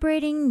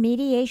Celebrating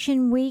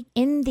Mediation Week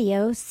in the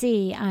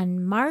OC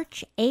on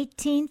March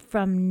 18th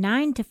from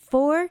 9 to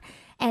 4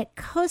 at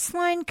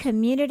Coastline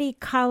Community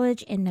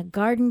College in the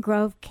Garden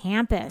Grove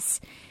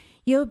campus.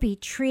 You'll be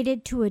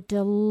treated to a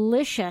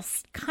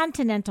delicious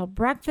continental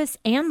breakfast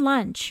and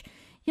lunch.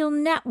 You'll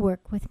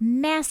network with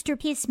master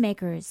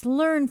peacemakers,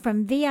 learn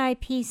from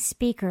VIP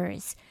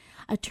speakers.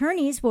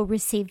 Attorneys will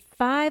receive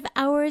 5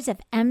 hours of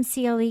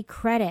MCLE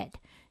credit.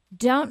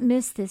 Don't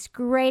miss this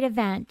great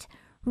event.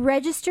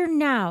 Register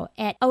now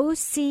at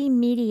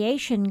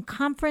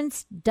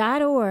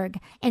ocmediationconference.org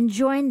and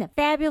join the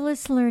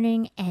fabulous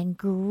learning and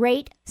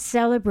great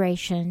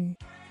celebration.